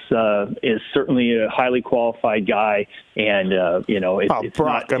think is certainly a highly qualified guy, and it's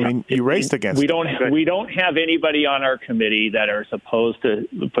Broc. not, you raced against. We don't have anybody on our committee that are opposed to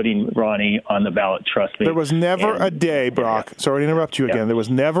putting Ronnie on the ballot. Trust me. There was never a day, Broc. Sorry to interrupt you again. There was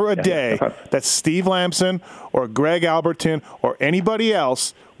never a day that Steve Lamson or Greg Alberton or anybody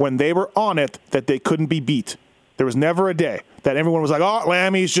else, when they were on it, that they couldn't be beat. There was never a day that everyone was like, oh,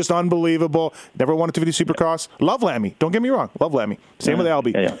 Lammy's just unbelievable. Never won a 250 Supercross. Love Lammy. Don't get me wrong. Love Lammy. Same with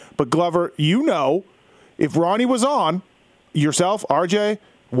Albie. Yeah. But Glover, if Ronnie was on, yourself, RJ,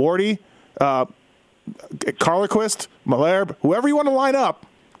 Wardy, Carliquist, Malherbe, whoever you want to line up,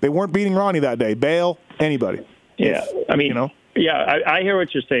 they weren't beating Ronnie that day. Bale, anybody. Yeah. Yeah, I hear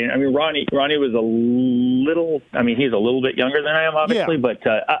what you're saying. Ronnie was a little. He's a little bit younger than I am, obviously, but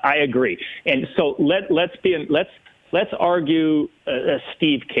I agree. And so let's argue a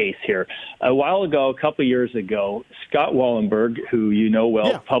Steve case here. A while ago, a couple of years ago, Scott Wallenberg, who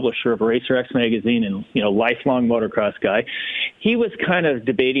publisher of Racer X magazine and lifelong motocross guy, he was kind of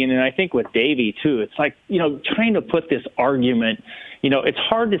debating, and I think with Davey too. It's like trying to put this argument. It's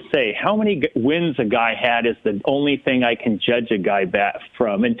hard to say how many wins a guy had is the only thing I can judge a guy back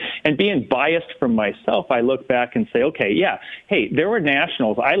from. And being biased from myself, I look back and say, okay, yeah, hey, there were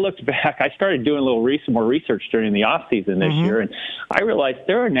nationals. I looked back. I started doing a little more research during the off season this year, and I realized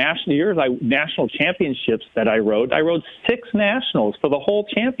there are national championships that I rode. I rode 6 nationals for the whole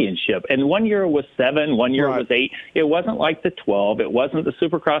championship, and one year was 7, one year was 8. It wasn't like the 12. It wasn't the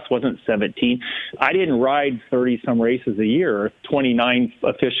Supercross. Wasn't 17. I didn't ride 30 some races a year, or 29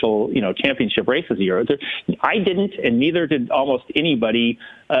 official, championship races a year. I didn't, and neither did almost anybody.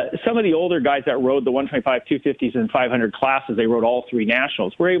 Some of the older guys that rode the 125, 250s, and 500 classes, they rode all 3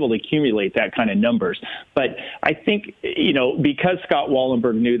 nationals. We're able to accumulate that kind of numbers. But I think, because Scott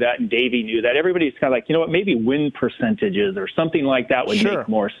Wallenberg knew that and Davey knew that, everybody's kind of like, what, maybe win percentages or something like that would make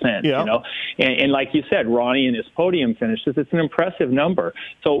more sense, And like you said, Ronnie and his podium finishes, it's an impressive number.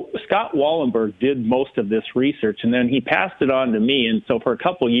 So Scott Wallenberg did most of this research, and then he passed it on to me. And so for a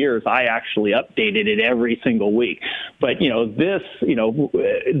couple of years, I actually updated it every single week. But,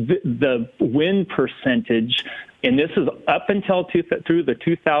 the win percentage, and this is up until through the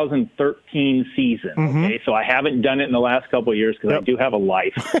 2013 season. Okay, so I haven't done it in the last couple of years because I do have a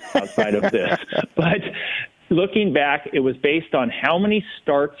life outside of this. But looking back, it was based on how many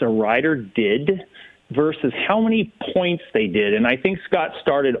starts a rider did versus how many points they did. And I think Scott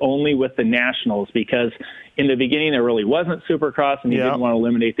started only with the nationals because in the beginning there really wasn't Supercross, and he didn't want to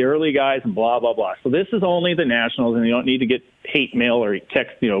eliminate the early guys and blah, blah, blah. So this is only the nationals, and you don't need to get hate mail or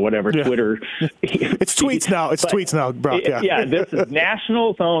text, whatever, Twitter. It's tweets now. It's tweets now, Broc. Yeah, this is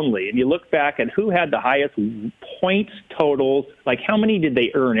nationals only. And you look back at who had the highest points totals, like how many did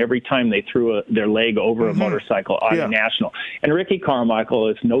they earn every time they threw their leg over a motorcycle on a national. And Ricky Carmichael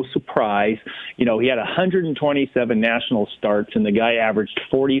is no surprise. He had 127 national starts, and the guy averaged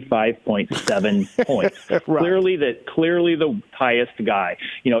 45.7 points. Clearly the highest guy.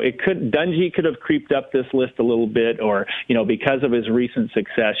 Dungey could have creeped up this list a little bit, or because of his recent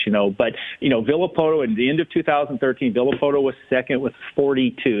success. But Villopoto at the end of 2013, Villopoto was second with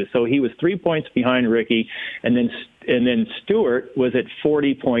 42, so he was 3 points behind Ricky, and then Stewart was at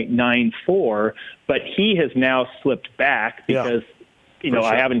 40.94, but he has now slipped back because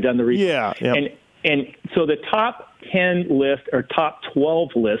I haven't done the research. And so the top 10 list or top 12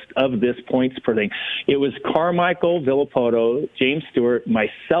 list of this points per thing, it was Carmichael, Villopoto, James Stewart,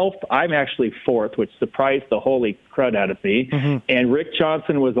 myself. I'm actually 4th, which surprised the holy crud out of me. And Rick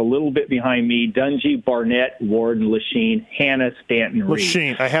Johnson was a little bit behind me. Dungey, Barnett, Ward, Lechien, Hanna, Stanton, Reed.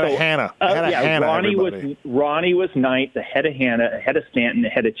 Lechien. I had a Hanna. Ronnie was 9th, ahead of Hanna, ahead of Stanton,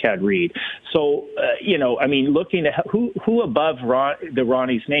 ahead of Chad Reed. So, looking at who above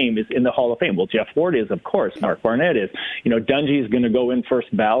Ronnie's name is in the Hall of Fame? Well, Jeff Ward is, of course. Mark Barnett is. Dungey is going to go in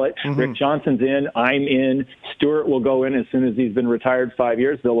first ballot. Rick Johnson's in. I'm in. Stewart will go in as soon as he's been retired 5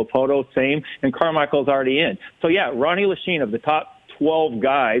 years. Villopoto, same. And Carmichael's already in. So, Ronnie Lechien of the top 12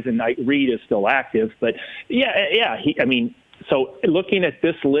 guys, and Reed is still active. But, so looking at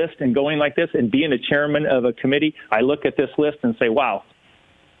this list and going like this and being a chairman of a committee, I look at this list and say, wow,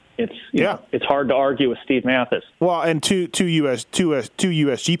 it's hard to argue with Steve Matthes. Well, and two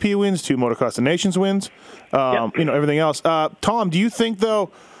USGP wins, 2 Motocross of Nations wins, everything else. Tom, do you think, though,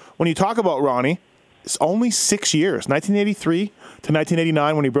 when you talk about Ronnie, it's only 6 years, 1983 to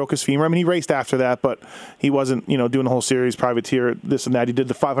 1989 when he broke his femur. I mean, he raced after that, but he wasn't, doing the whole series, privateer, this and that. He did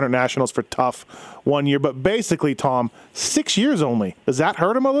the 500 Nationals for Tough 1 year. But basically, Tom, 6 years only. Does that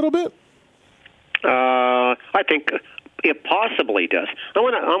hurt him a little bit? I think It possibly does. I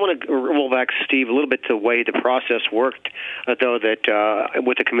want to roll back, Steve, a little bit to the way the process worked, though, that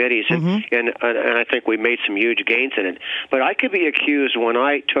with the committees, and I think we made some huge gains in it. But I could be accused when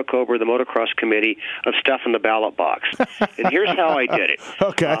I took over the motocross committee of stuffing the ballot box. And here's how I did it.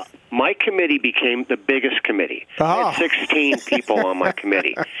 Okay. My committee became the biggest committee. I had 16 people on my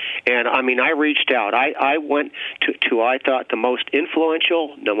committee. And, I mean, I reached out. I went to I thought, the most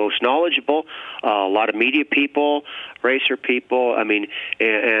influential, the most knowledgeable, a lot of media people, racer people, I mean,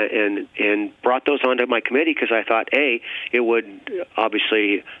 and brought those onto my committee because I thought, it would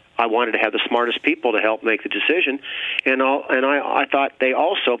obviously, I wanted to have the smartest people to help make the decision, and I thought they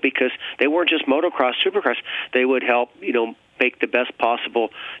also, because they weren't just motocross, supercross, they would help, make the best possible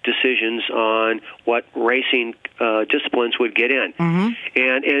decisions on what racing disciplines would get in.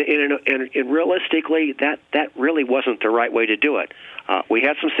 And realistically, that really wasn't the right way to do it. We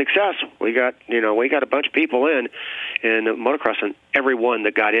had some success. We got a bunch of people in motocross, and everyone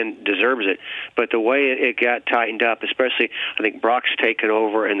that got in deserves it. But the way it got tightened up, especially I think Broc's taken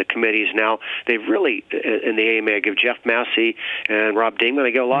over, and the committees now, they've really, in the AMA, I give Jeff Massey and Rob Dingman,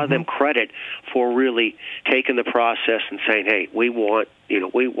 I give a lot of them credit for really taking the process and saying, hey, we want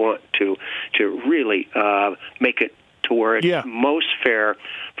to really make it to where it's most fair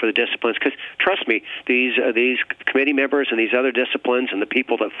for the disciplines. Because trust me, these committee members and these other disciplines and the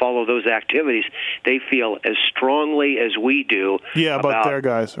people that follow those activities, they feel as strongly as we do about their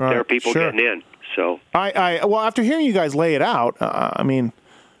guys, right? Their people getting in. So well, after hearing you guys lay it out, I mean,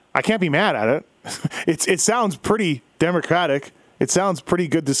 I can't be mad at it. It sounds pretty democratic. It sounds pretty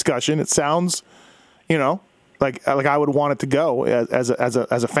good discussion. It sounds, like I would want it to go as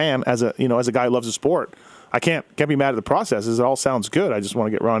a fan, as a guy who loves the sport. I can't be mad at the processes. It all sounds good. I just want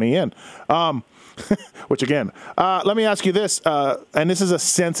to get Ronnie in. Which again, let me ask you this, and this is a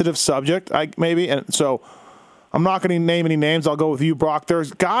sensitive subject, maybe, and so I'm not going to name any names. I'll go with you, Broc.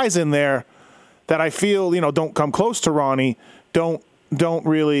 There's guys in there that I feel don't come close to Ronnie, don't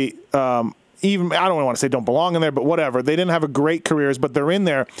really even, I don't want to say don't belong in there, but whatever. They didn't have a great careers, but they're in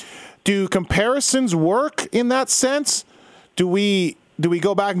there. Do comparisons work in that sense? Do we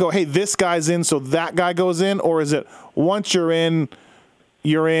go back and go, hey, this guy's in, so that guy goes in, or is it once you're in,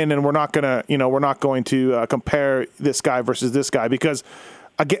 and we're not going to compare this guy versus this guy, because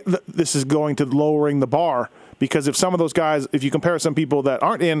again, this is going to lowering the bar, because if some of those guys, if you compare some people that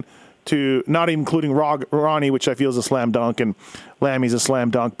aren't in to, not even including Ronnie, which I feel is a slam dunk, and Lammy's a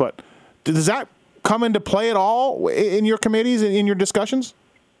slam dunk, but does that come into play at all in your committees and in your discussions?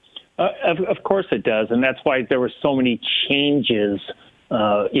 Of course it does, and that's why there were so many changes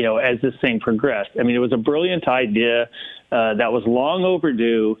as this thing progressed. I mean, it was a brilliant idea that was long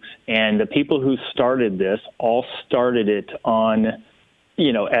overdue, and the people who started this all started it on,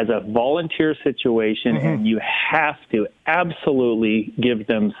 as a volunteer situation, and you have to absolutely give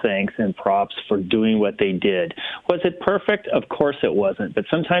them thanks and props for doing what they did. Was it perfect? Of course it wasn't, but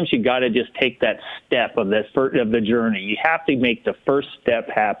sometimes you got to just take that step of the journey. You have to make the first step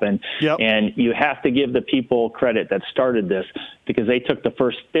happen, and you have to give the people credit that started this, because they took the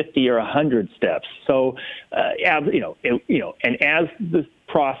first 50 or 100 steps. So, and as the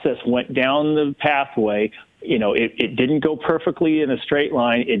process went down the pathway, it didn't go perfectly in a straight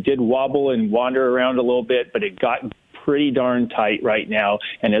line. It did wobble and wander around a little bit, but it got pretty darn tight right now.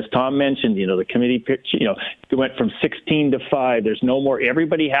 And as Tom mentioned, the committee pitch, it went from 16 to 5. There's no more.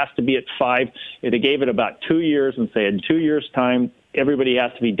 Everybody has to be at 5. They gave it about 2 years and said in 2 years' time, everybody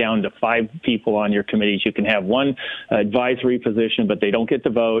has to be down to 5 people on your committees. You can have one advisory position, but they don't get to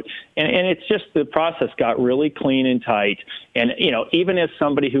vote. And it's just, the process got really clean and tight. And, even as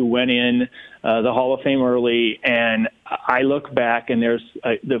somebody who went in the Hall of Fame early, and I look back, and there's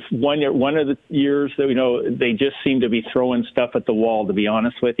one of the years that, they just seem to be throwing stuff at the wall, to be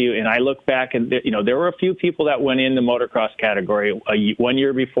honest with you. And I look back, and, there were a few people that went in the motocross category 1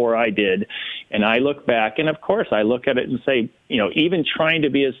 year before I did. And I look back, and of course I look at it and say, even trying to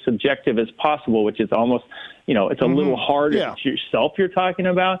be as subjective as possible, which is almost, it's a little hard if it's yourself you're talking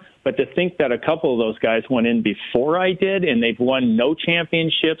about. But to think that a couple of those guys went in before I did, and they've won no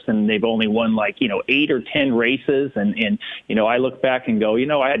championships, and they've only won 8 or 10 races. And I look back and go,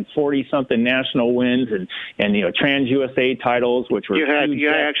 I had 40-something national wins and Trans USA titles, which were you had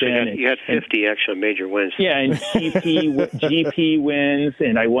 50 actual major wins. Yeah, and GP wins,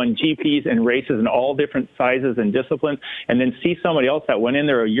 and I won GPs and races in all different sizes and disciplines. And then see somebody else that went in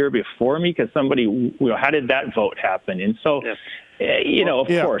there a year before me, because somebody, how did that vote happen? And so. Yeah. Of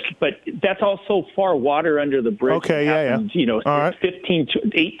course, but that's also far water under the bridge. Okay, happened, 15,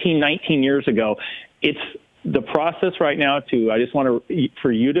 18, 19 years ago. It's the process right now, I just want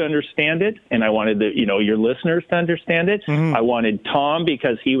for you to understand it, and I wanted your listeners to understand it. Mm-hmm. I wanted Tom,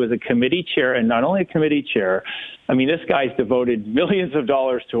 because he was a committee chair, and not only a committee chair. I mean, this guy's devoted millions of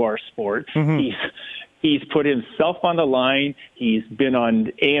dollars to our sport. Mm-hmm. He's put himself on the line. He's been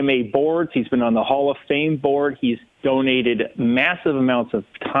on AMA boards. He's been on the Hall of Fame board. He's donated massive amounts of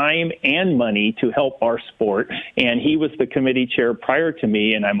time and money to help our sport. And he was the committee chair prior to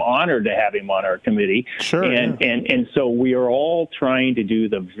me, and I'm honored to have him on our committee. Sure. And so we are all trying to do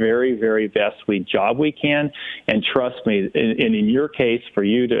the very, very best job we can. And trust me, in your case, for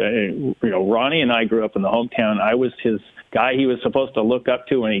you to, Ronnie and I grew up in the hometown. I was his guy he was supposed to look up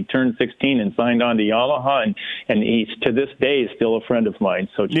to when he turned 16 and signed on to Yamaha, and he's to this day still a friend of mine.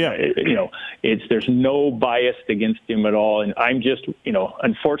 So there's no bias against him at all. And I'm just,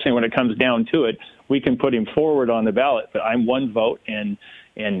 unfortunately, when it comes down to it, we can put him forward on the ballot, but I'm one vote, and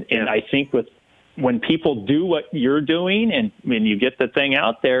I think when people do what you're doing, and when you get the thing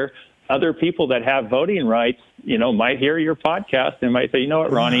out there, other people that have voting rights, might hear your podcast and might say, you know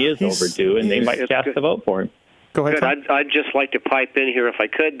what, Ronnie is overdue, and they might cast a vote for him. Go ahead. I'd just like to pipe in here if I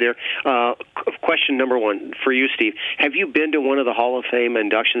could there. Question number one for you, Steve. Have you been to one of the Hall of Fame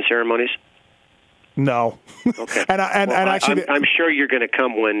induction ceremonies? No. Okay. Actually, I'm sure you're going to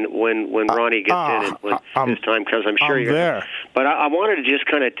come when Ronnie gets in and when his time comes. I'm sure you're there. But I wanted to just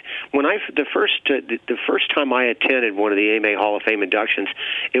kind of the first time I attended one of the AMA Hall of Fame inductions,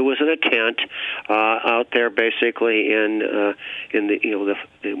 it was in a tent out there, basically in the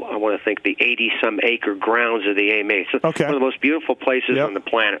I want to think the 80-some acre grounds of the AMA. So one of the most beautiful places on the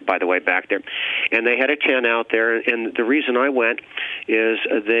planet, by the way, back there. And they had a tent out there, and the reason I went is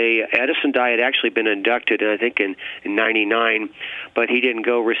Edison Dye had actually been inducted, I think, in 99, but he didn't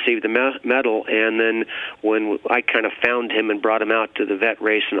go receive the medal. And then when I kind of found him and brought him out to the vet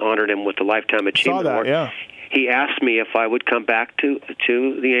race and honored him with the Lifetime Achievement Award, he asked me if I would come back to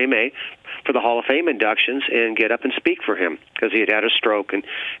the AMA for the Hall of Fame inductions and get up and speak for him, because he had a stroke and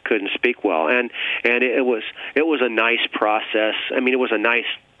couldn't speak well. And it was a nice process. I mean, it was a nice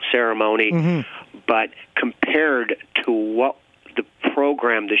ceremony, but compared to what the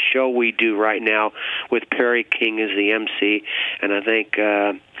program, the show we do right now with Perry King as the MC, and I think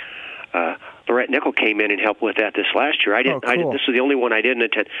Lorette Nickel came in and helped with that this last year. This was the only one I didn't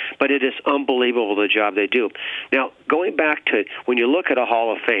attend, but it is unbelievable the job they do. Now, going back to when you look at a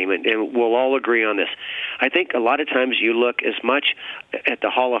Hall of Fame, and we'll all agree on this, I think a lot of times you look as much at the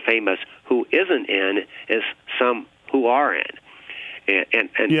Hall of Fame as who isn't in as some who are in, and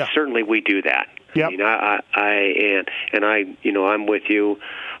certainly we do that. Yep. I mean, I'm with you.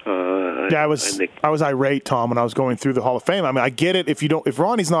 I was irate, Tom, when I was going through the Hall of Fame. I mean, I get it. If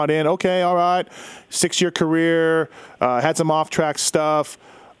Ronnie's not in, okay, all right, 6-year career, had some off-track stuff,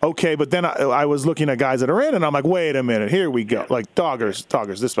 okay. But then I was looking at guys that are in, and I'm like, wait a minute, here we go, like Doggers,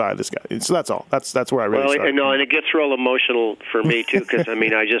 this guy. So that's all. That's where I really started. And it gets real emotional for me too, because I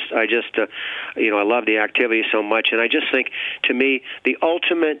mean, I love the activity so much, and I just think, to me, the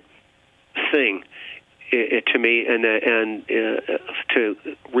ultimate thing to me, and to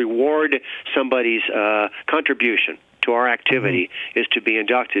reward somebody's contribution to our activity is to be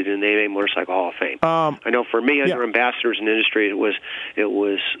inducted in the AMA Motorcycle Hall of Fame. I know for me, under ambassadors in the industry, it was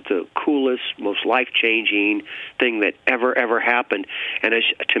the coolest, most life-changing thing that ever happened. And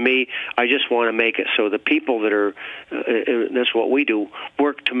to me, I just want to make it so the people that are, and that's what we do,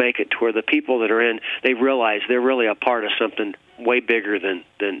 work to make it to where the people that are in, they realize they're really a part of something way bigger than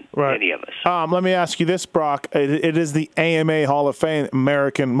any of us. Let me ask you this, Broc. It is the AMA Hall of Fame,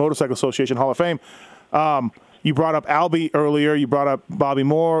 American Motorcycle Association Hall of Fame. You brought up Albie earlier. You brought up Bobby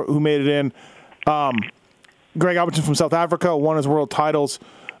Moore, who made it in. Greg Albertson from South Africa won his world titles.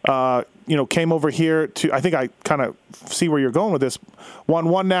 Came over here to, I think I kind of see where you're going with this. Won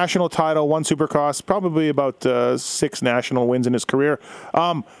one national title, one Supercross, probably about 6 national wins in his career.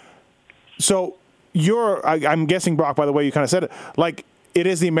 So I'm guessing, Broc, by the way you kind of said it, like it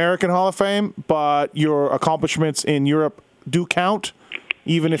is the American Hall of Fame, but your accomplishments in Europe do count,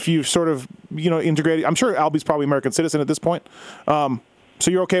 even if you've sort of, integrated. I'm sure Albie's probably American citizen at this point. So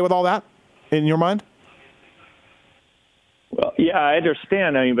you're okay with all that in your mind? Well, yeah, I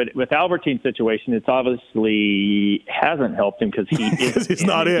understand. I mean, but with Albertine's situation, it's obviously hasn't helped him because he's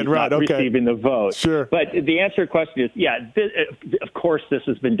not in, right? Okay, receiving the vote. Sure. But the answer to your question is, of course, this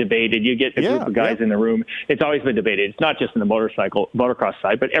has been debated. You get a group of guys in the room. It's always been debated. It's not just in the motocross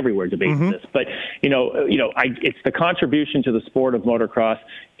side, but everywhere debates this. But it's the contribution to the sport of motocross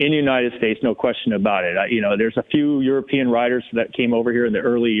in the United States, no question about it. There's a few European riders that came over here in the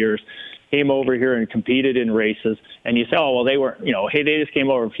early years. came over here and competed in races, and you say, oh, well, they were, hey, they just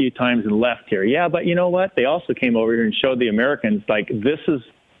came over a few times and left here. Yeah, but you know what? They also came over here and showed the Americans, like, this is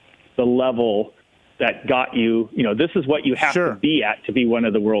the level that got you, this is what you have to be at to be one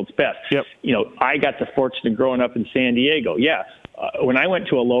of the world's best. Yep. I got the fortune of growing up in San Diego. Yeah. When I went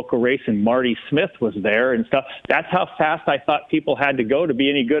to a local race and Marty Smith was there and stuff, that's how fast I thought people had to go to be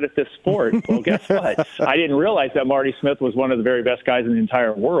any good at this sport. Well, guess what? I didn't realize that Marty Smith was one of the very best guys in the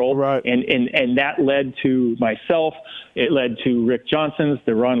entire world. Right. And that led to myself. It led to Rick Johnson's,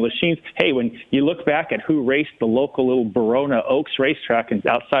 the Ron Lechien's. Hey, when you look back at who raced the local little Verona Oaks racetrack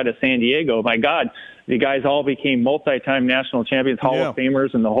outside of San Diego, my God, the guys all became multi-time national champions, Hall of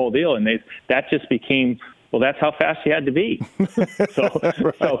Famers, and the whole deal. And that just became, well, that's how fast you had to be.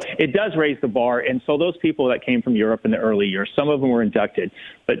 So it does raise the bar. And so those people that came from Europe in the early years, some of them were inducted.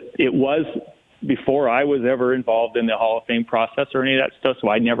 But it was before I was ever involved in the Hall of Fame process or any of that stuff, so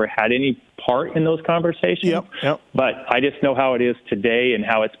I never had any part in those conversations. Yep. But I just know how it is today and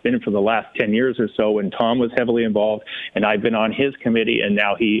how it's been for the last 10 years or so when Tom was heavily involved, and I've been on his committee, and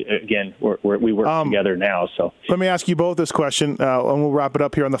now we work together now. So let me ask you both this question, and we'll wrap it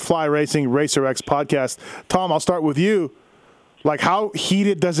up here on the Fly Racing Racer X podcast. Tom, I'll start with you. Like, how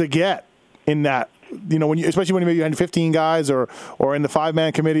heated does it get in that? Especially when you had 15 guys or in the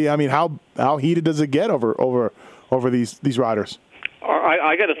 5-man committee. I mean, how heated does it get over these riders?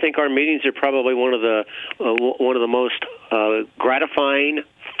 I got to think our meetings are probably one of the most gratifying,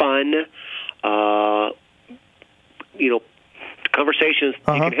 fun, conversations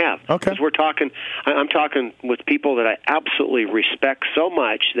you can have. Okay. Because I'm talking with people that I absolutely respect so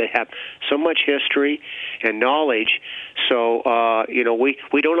much, that have so much history and knowledge. So,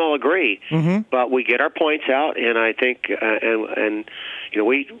 we don't all agree, but we get our points out, and I think,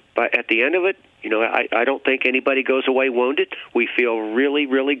 but at the end of it, I don't think anybody goes away wounded. We feel really,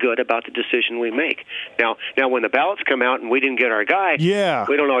 really good about the decision we make. Now, when the ballots come out and we didn't get our guy,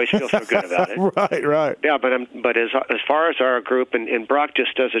 we don't always feel so good about it. Right. Yeah, but as far as our group, and Broc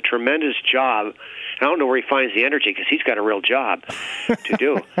just does a tremendous job. I don't know where he finds the energy because he's got a real job to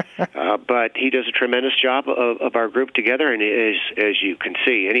do. But he does a tremendous job of our group together, and as you can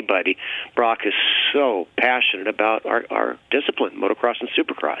see, Broc is so passionate about our discipline, motocross and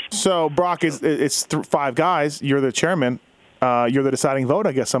supercross. So Broc it's 5 guys. You're the chairman. You're the deciding vote,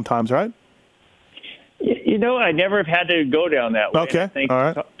 I guess, sometimes, right? I never have had to go down that way. Okay. All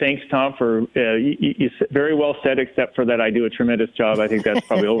right. Thanks, Tom, for you very well said, except for that I do a tremendous job. I think that's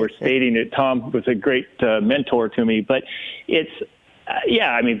probably overstating it. Tom was a great mentor to me, but it's,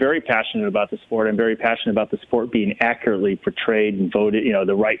 very passionate about the sport. I'm very passionate about the sport being accurately portrayed and voted,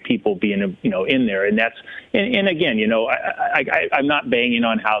 the right people being, in there. And that's, and again, I'm not banging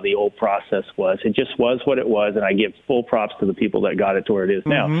on how the old process was. It just was what it was. And I give full props to the people that got it to where it is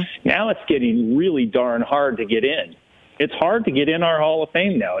now. Now it's getting really darn hard to get in. It's hard to get in our Hall of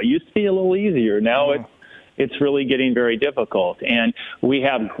Fame now. It used to be a little easier. Now it's really getting very difficult. And we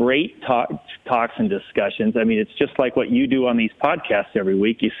have great talks and discussions. I mean, it's just like what you do on these podcasts every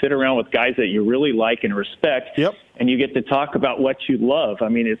week. You sit around with guys that you really like and respect, and you get to talk about what you love. I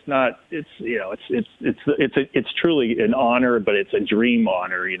mean, it's truly an honor, but it's a dream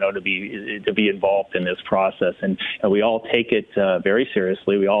honor, to be involved in this process. And we all take it very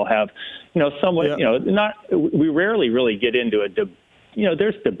seriously. We all have, somewhat, we rarely really get into a debate.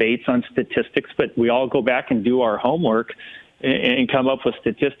 There's debates on statistics, but we all go back and do our homework and come up with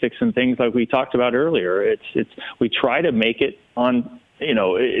statistics and things like we talked about earlier. We try to make it on,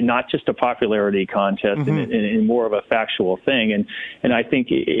 not just a popularity contest and more of a factual thing. And I think,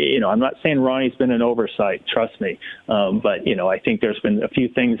 I'm not saying Ronnie's been an oversight, trust me. But, I think there's been a few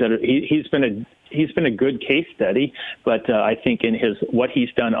things that he's been a good case study, but I think in what he's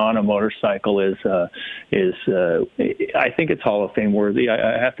done on a motorcycle is I think it's Hall of Fame worthy.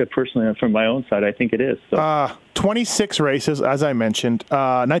 I have to personally, from my own side, I think it is. So. 26 races, as I mentioned,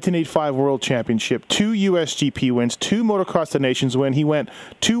 1985 World Championship, 2 USGP wins, 2 Motocross of Nations win. He went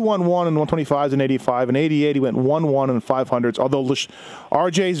 2-1-1 in 125s in 85. In 88, he went 1-1 in 500s, although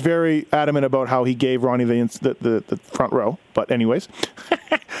RJ's very adamant about how he gave Ronnie the front row. But anyways,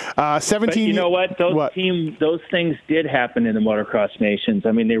 17. But you know what? Those things did happen in the Motocross Nations.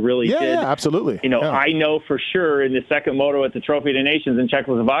 I mean, they really did. Yeah, absolutely. I know for sure in the second moto at the Trophy of the Nations in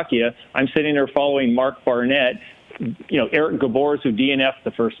Czechoslovakia, I'm sitting there following Mark Barnett. Eric Gabors, who DNF'd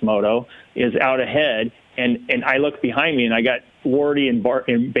the first moto, is out ahead. And I look behind me, and I got Wardy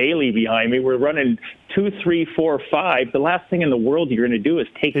and Bailey behind me. We're running 2, 3, 4, 5. The last thing in the world you're going to do is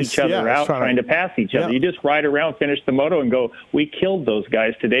take each other out trying to pass each other. You just ride around, finish the moto, and go, we killed those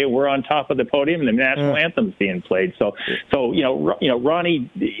guys today. We're on top of the podium, and the national anthem's being played. So Ronnie,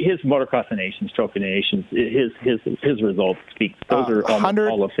 his Motocross of Nations, Trophy of Nations, his results speak. Those are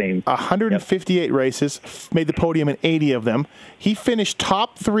Hall of Fame. 158 races, made the podium in 80 of them. He finished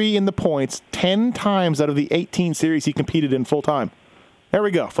top 3 in the points 10 times out of the 18 series he competed in full time. There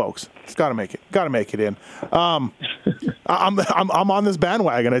we go, folks. It's got to make it. Got to make it in. I'm on this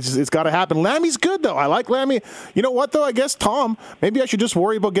bandwagon. It's got to happen. Lammy's good though. I like Lammy. You know what though? I guess Tom. Maybe I should just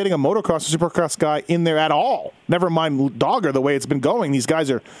worry about getting a motocross or supercross guy in there at all. Never mind Dogger. The way it's been going, these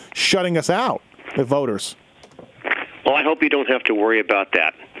guys are shutting us out, the voters. Well, I hope you don't have to worry about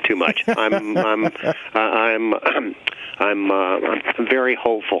that too much. I'm very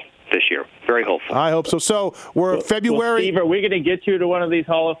hopeful this year. Very hopeful. I hope so. So we're February. Well, Steve, are we going to get you to one of these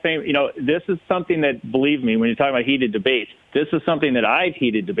Hall of Fame? This is something that, believe me, when you're talking about heated debates, this is something that I've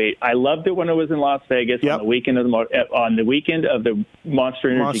heated debate. I loved it when it was in Las Vegas on the weekend of the Monster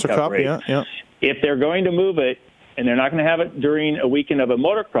Energy Cup race. Yeah. If they're going to move it, and they're not going to have it during a weekend of a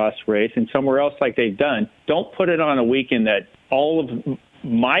motocross race and somewhere else like they've done, don't put it on a weekend that all of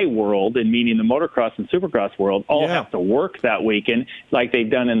my world, and meaning the motocross and supercross world, all have to work that weekend like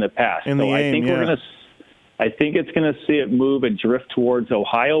they've done in the past. I think it's going to see it move and drift towards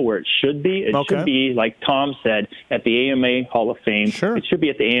Ohio where it should be. It should be, like Tom said, at the AMA Hall of Fame. Sure. It should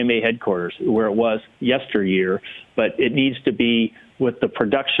be at the AMA headquarters where it was yesteryear, but it needs to be with the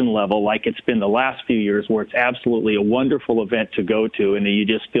production level like it's been the last few years, where it's absolutely a wonderful event to go to, and you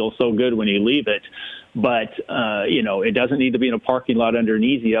just feel so good when you leave it. But, it doesn't need to be in a parking lot under an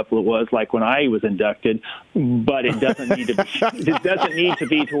easy up. It was like when I was inducted, but it doesn't need to be, it doesn't need to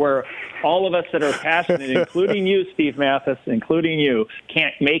be to where all of us that are passionate, including you, Steve Matthes, including you,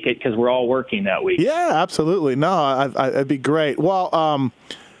 can't make it because we're all working that week. Yeah, absolutely. No, it'd be great. Well,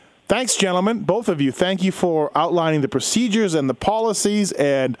 thanks, gentlemen, both of you. Thank you for outlining the procedures and the policies.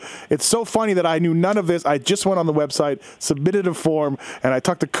 And it's so funny that I knew none of this. I just went on the website, submitted a form, and I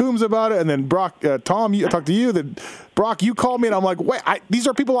talked to Coombs about it. And then Broc, Tom, I talked to you. Then Broc, you called me, and I'm like, wait, these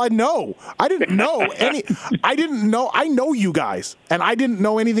are people I know. I didn't know any. I didn't know. I know you guys, and I didn't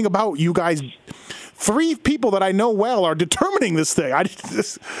know anything about you guys. 3 people that I know well are determining this thing.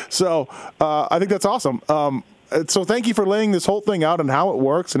 So I think that's awesome. So thank you for laying this whole thing out and how it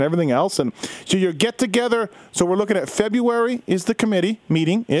works and everything else. And so your get together. So we're looking at February is the committee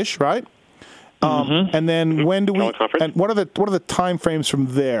meeting ish, right? And then when do we? And what are the time frames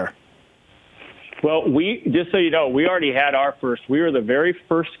from there? Well, just so you know, we already had our first. We were the very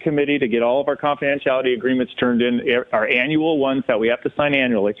first committee to get all of our confidentiality agreements turned in, our annual ones that we have to sign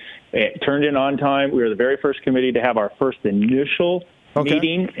annually, turned in on time. We were the very first committee to have our first initial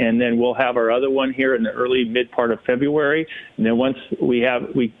meeting, and then we'll have our other one here in the mid part of February. And then once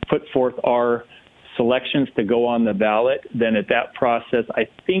we put forth our selections to go on the ballot, then at that process, I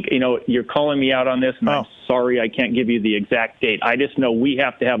think, you're calling me out on this, and I'm sorry I can't give you the exact date. I just know we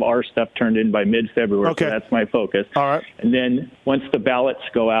have to have our stuff turned in by mid-February, so that's my focus. All right. And then once the ballots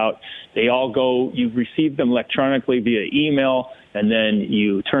go out, they all go, you receive them electronically via email, and then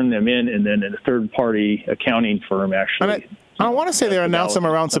you turn them in, and then a third-party accounting firm actually... I want to say they announced them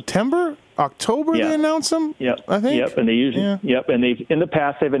around September, October. They announced them. Yep. I think. Yep. And they usually. Yeah. Yep. And in the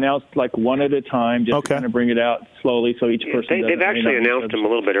past they've announced like one at a time, just to kind of bring it out slowly, so each person. They've actually announced them a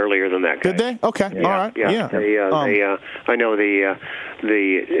little bit earlier than that. Guys. Did they? Okay. Yeah. All right. Yeah. I know in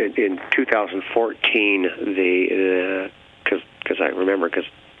 2014 because I remember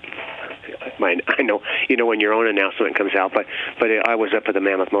I know when your own announcement comes out, but I was up at the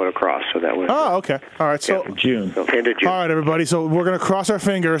Mammoth Motocross, so that was. Oh, okay. All right. So June. So end of June. All right, everybody. So we're gonna cross our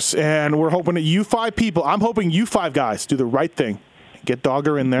fingers, and we're hoping that you 5 people. I'm hoping you 5 guys do the right thing. Get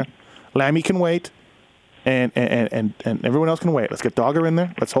Dogger in there. Lammy can wait, and everyone else can wait. Let's get Dogger in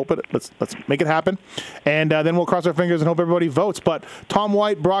there. Let's hope it. Let's make it happen, and then we'll cross our fingers and hope everybody votes. But Tom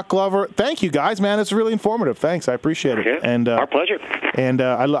White, Broc Glover, thank you guys, man. It's really informative. Thanks, I appreciate it. Yeah, and our pleasure. And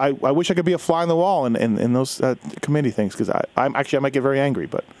I wish I could be a fly on the wall in those committee things, because I might get very angry.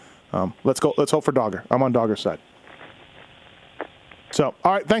 But let's go. Let's hope for Dogger. I'm on Dogger's side. So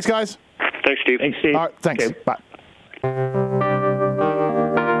all right, thanks guys. Thanks, Steve. Thanks, Steve. All right, thanks. Okay. Bye.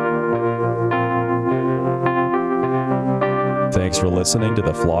 Thanks for listening to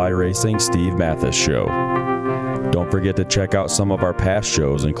the Fly Racing Steve Matthes Show. Don't forget to check out some of our past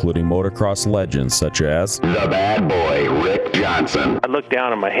shows, including motocross legends such as The Bad Boy, Rick Johnson. I looked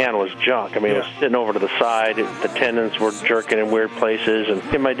down and my hand was junk. I mean, it was sitting over to the side. The tendons were jerking in weird places.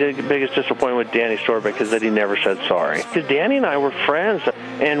 And my biggest disappointment with Danny Storbeck is that he never said sorry. Danny and I were friends,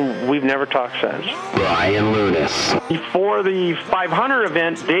 and we've never talked since. Brian Lunas. Before the 500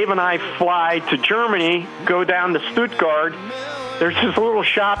 event, Dave and I fly to Germany, go down to Stuttgart. There's this little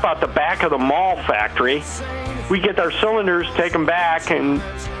shop out the back of the mall factory. We get our cylinders, take them back, and,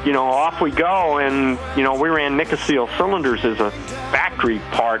 off we go. And, we ran Nicosil cylinders as a factory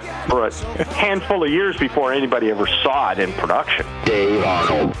part for a handful of years before anybody ever saw it in production. Dave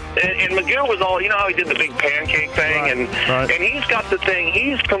Arnold. And Magoo was all, how he did the big pancake thing, and he's got the thing,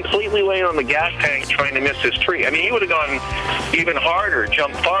 he's completely laying on the gas tank trying to miss his tree. I mean, he would have gone even harder,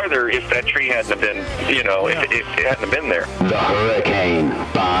 jumped farther if that tree hadn't have been, if it hadn't have been there. The Hurricane,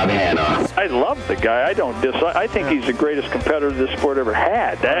 Bob Hanna. I love the guy. I don't dislike. I think he's the greatest competitor this sport ever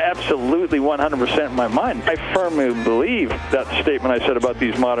had. Absolutely 100% in my mind. I firmly believe that statement I said about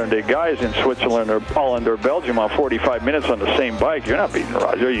these modern-day guys in Switzerland or Holland or Belgium on 45 minutes on the same bike. You're not beating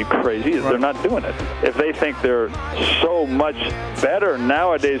Roger. Are you crazy? They're not doing it. If they think they're so much better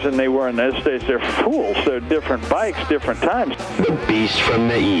nowadays than they were in those days, they're fools. They're different bikes, different times. The Beast from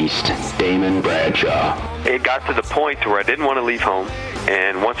the East, Damon Bradshaw. It got to the point where I didn't want to leave home.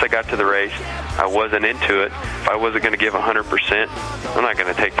 And once I got to the race, I wasn't into it. If I wasn't going to give 100%, I'm not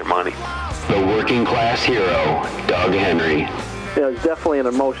going to take their money. The working class hero, Doug Henry. It was definitely an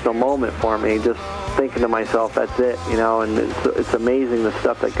emotional moment for me, just thinking to myself, that's it, and it's amazing the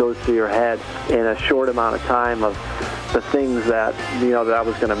stuff that goes through your head in a short amount of time of the things that, that I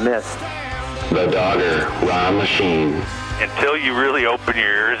was going to miss. The Dogger, Ron Lechien. Until you really open your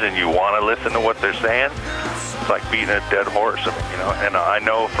ears and you want to listen to what they're saying, it's like beating a dead horse. And I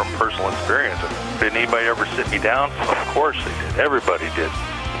know from personal experience, did anybody ever sit me down? Of course they did. Everybody did.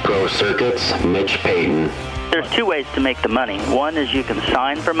 Pro Circuits, Mitch Payton. There's two ways to make the money. One is you can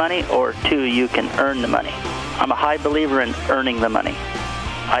sign for money, or two, you can earn the money. I'm a high believer in earning the money.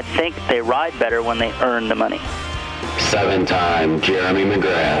 I think they ride better when they earn the money. 7-time Jeremy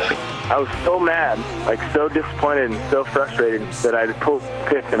McGrath. I was so mad, so disappointed and so frustrated that I pulled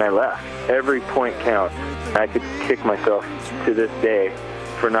picked and I left. Every point counts. I could kick myself to this day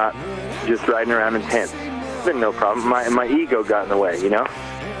for not just riding around in tents. It's been no problem. My ego got in the way,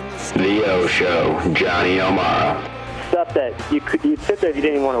 The O Show, Johnny O'Mara. Stuff that you'd sit there, you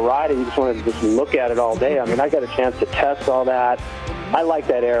didn't even want to ride it, you just wanted to just look at it all day. I mean, I got a chance to test all that. I like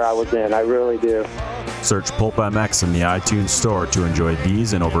that era I was in, I really do. Search Pulp MX in the iTunes store to enjoy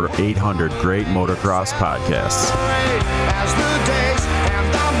these and over 800 great motocross podcasts. As the days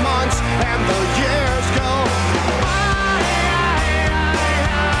and the months and the years go